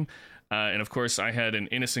clothing. And of course, I had an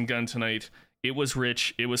Innocent Gun tonight. It was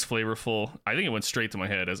rich. It was flavorful. I think it went straight to my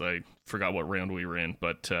head as I forgot what round we were in.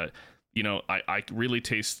 But I really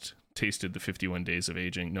tasted the 51 Days of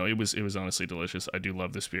Aging. No, it was honestly delicious. I do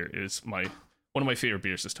love this beer. It's one of my favorite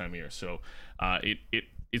beers this time of year. So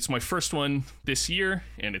it's my first one this year,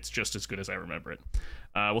 and it's just as good as I remember it.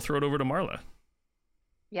 We'll throw it over to Marla.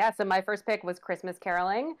 Yeah, so my first pick was Christmas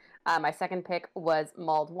caroling. My second pick was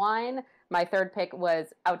mulled wine. My third pick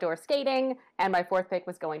was outdoor skating. And my fourth pick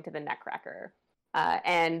was going to the Nutcracker.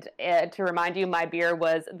 And to remind you, my beer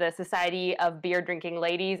was the Society of Beer Drinking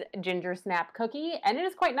Ladies Ginger Snap Cookie. And it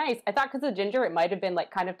is quite nice. I thought because of ginger, it might have been like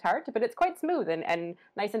kind of tart, but it's quite smooth and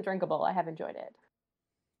nice and drinkable. I have enjoyed it.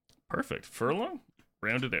 Perfect. Furlong,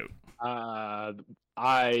 round it out.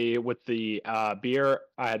 With the beer,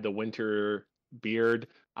 I had the Winter Beard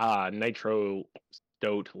Nitro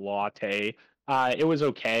Stout Latte. It was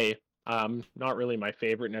okay. Not really my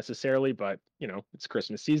favorite necessarily, but it's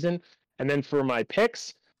Christmas season. And then for my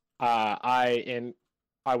picks, I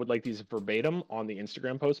would like these verbatim on the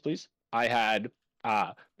Instagram post, please. I had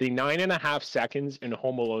the 9.5 seconds in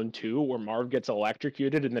Home Alone 2 where Marv gets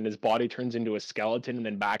electrocuted and then his body turns into a skeleton and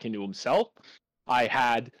then back into himself. I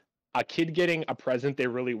had a kid getting a present they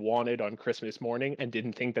really wanted on Christmas morning and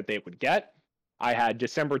didn't think that they would get. I had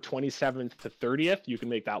December 27th to 30th. You can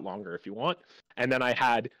make that longer if you want. And then I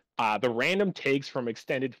had the random takes from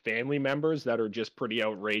extended family members that are just pretty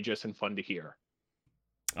outrageous and fun to hear.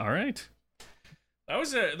 All right. That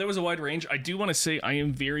was a wide range. I do want to say I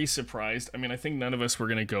am very surprised. I mean, I think none of us were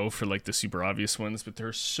going to go for like the super obvious ones, but there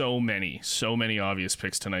are so many obvious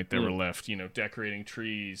picks tonight that were left, decorating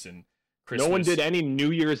trees and Christmas. No one did any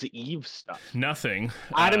New Year's Eve stuff. Nothing.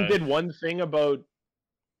 Adam did one thing about...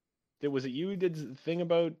 Was it you who did the thing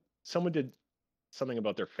about... Someone did something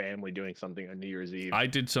about their family doing something on New Year's Eve. I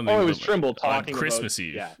did something. Oh, it was Trimble talking Christmas about...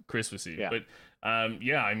 Eve. Yeah. Christmas Eve. Yeah. But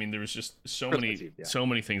I mean, there was just so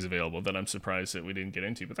many things available that I'm surprised that we didn't get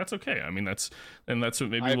into. But that's okay. I mean, that's what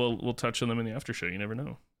maybe we'll touch on them in the after show. You never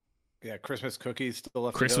know. Yeah, Christmas cookies still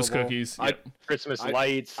left. Christmas available. Cookies. Christmas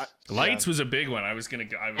lights. Lights was a big one.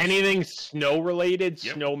 Anything snow related,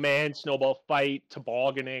 Yep. Snowman, snowball fight,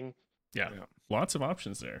 tobogganing. Yeah, lots of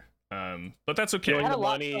options there. But that's okay. I had a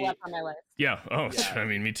lot money. still left on my list. Yeah. Oh, Yeah. I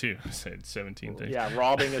mean, me too. I said 17 things. Yeah,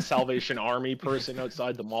 robbing a Salvation Army person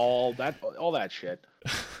outside the mall. All that shit.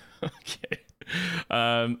 Okay.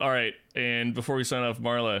 All right. And before we sign off,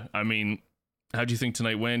 Marla, I mean, how do you think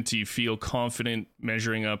tonight went? Do you feel confident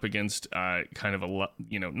measuring up against kind of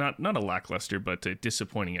not a lackluster, but a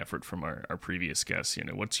disappointing effort from our previous guests?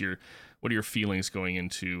 What are your feelings going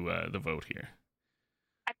into the vote here?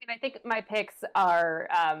 I mean, I think my picks are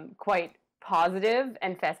quite positive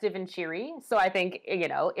and festive and cheery. So I think,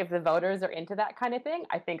 if the voters are into that kind of thing,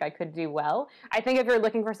 I think I could do well. I think if you're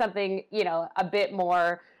looking for something, a bit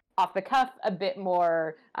more off the cuff, a bit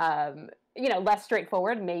more, less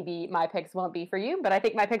straightforward, maybe my picks won't be for you. But I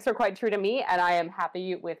think my picks are quite true to me, and I am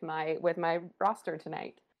happy with my roster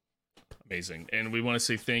tonight. Amazing. And we want to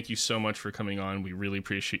say thank you so much for coming on. We really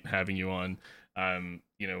appreciate having you on.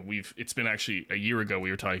 It's been actually a year ago we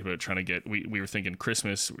were talking about trying to get, we were thinking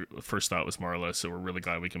Christmas. First thought was Marla, so we're really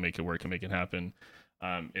glad we can make it work and make it happen.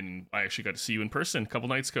 And I actually got to see you in person a couple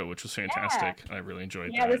nights ago, which was fantastic. Yeah. I really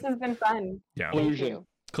enjoyed that. Yeah, this has been fun. Yeah.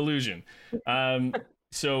 Collusion.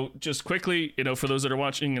 So just quickly, for those that are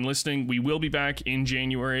watching and listening, we will be back in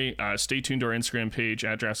January. Stay tuned to our Instagram page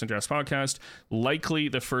at Drafts and Drafts Podcast. Likely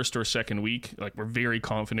the first or second week. Like, we're very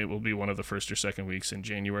confident will be one of the first or second weeks in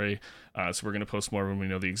January. So we're going to post more when we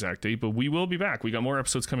know the exact date. But we will be back. We got more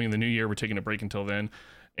episodes coming in the new year. We're taking a break until then.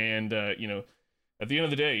 And, at the end of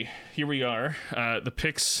the day, here we are. The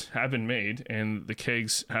picks have been made and the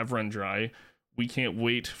kegs have run dry. We can't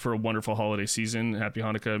wait for a wonderful holiday season. Happy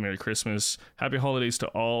Hanukkah, Merry Christmas, Happy Holidays to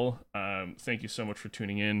all. Thank you so much for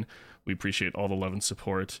tuning in. We appreciate all the love and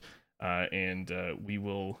support. And we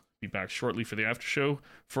will be back shortly for the after show.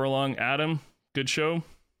 Furlong, Adam, good show.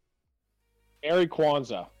 Merry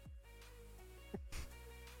Kwanzaa.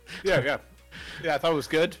 Yeah, I thought it was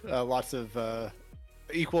good. Lots of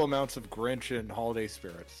equal amounts of Grinch and holiday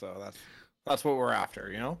spirit. So that's what we're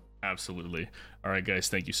after, you know? Absolutely. All right, guys,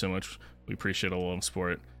 thank you so much. We appreciate all of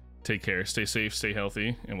sport. Take care, stay safe, stay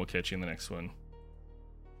healthy, and we'll catch you in the next one.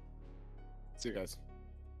 See you guys.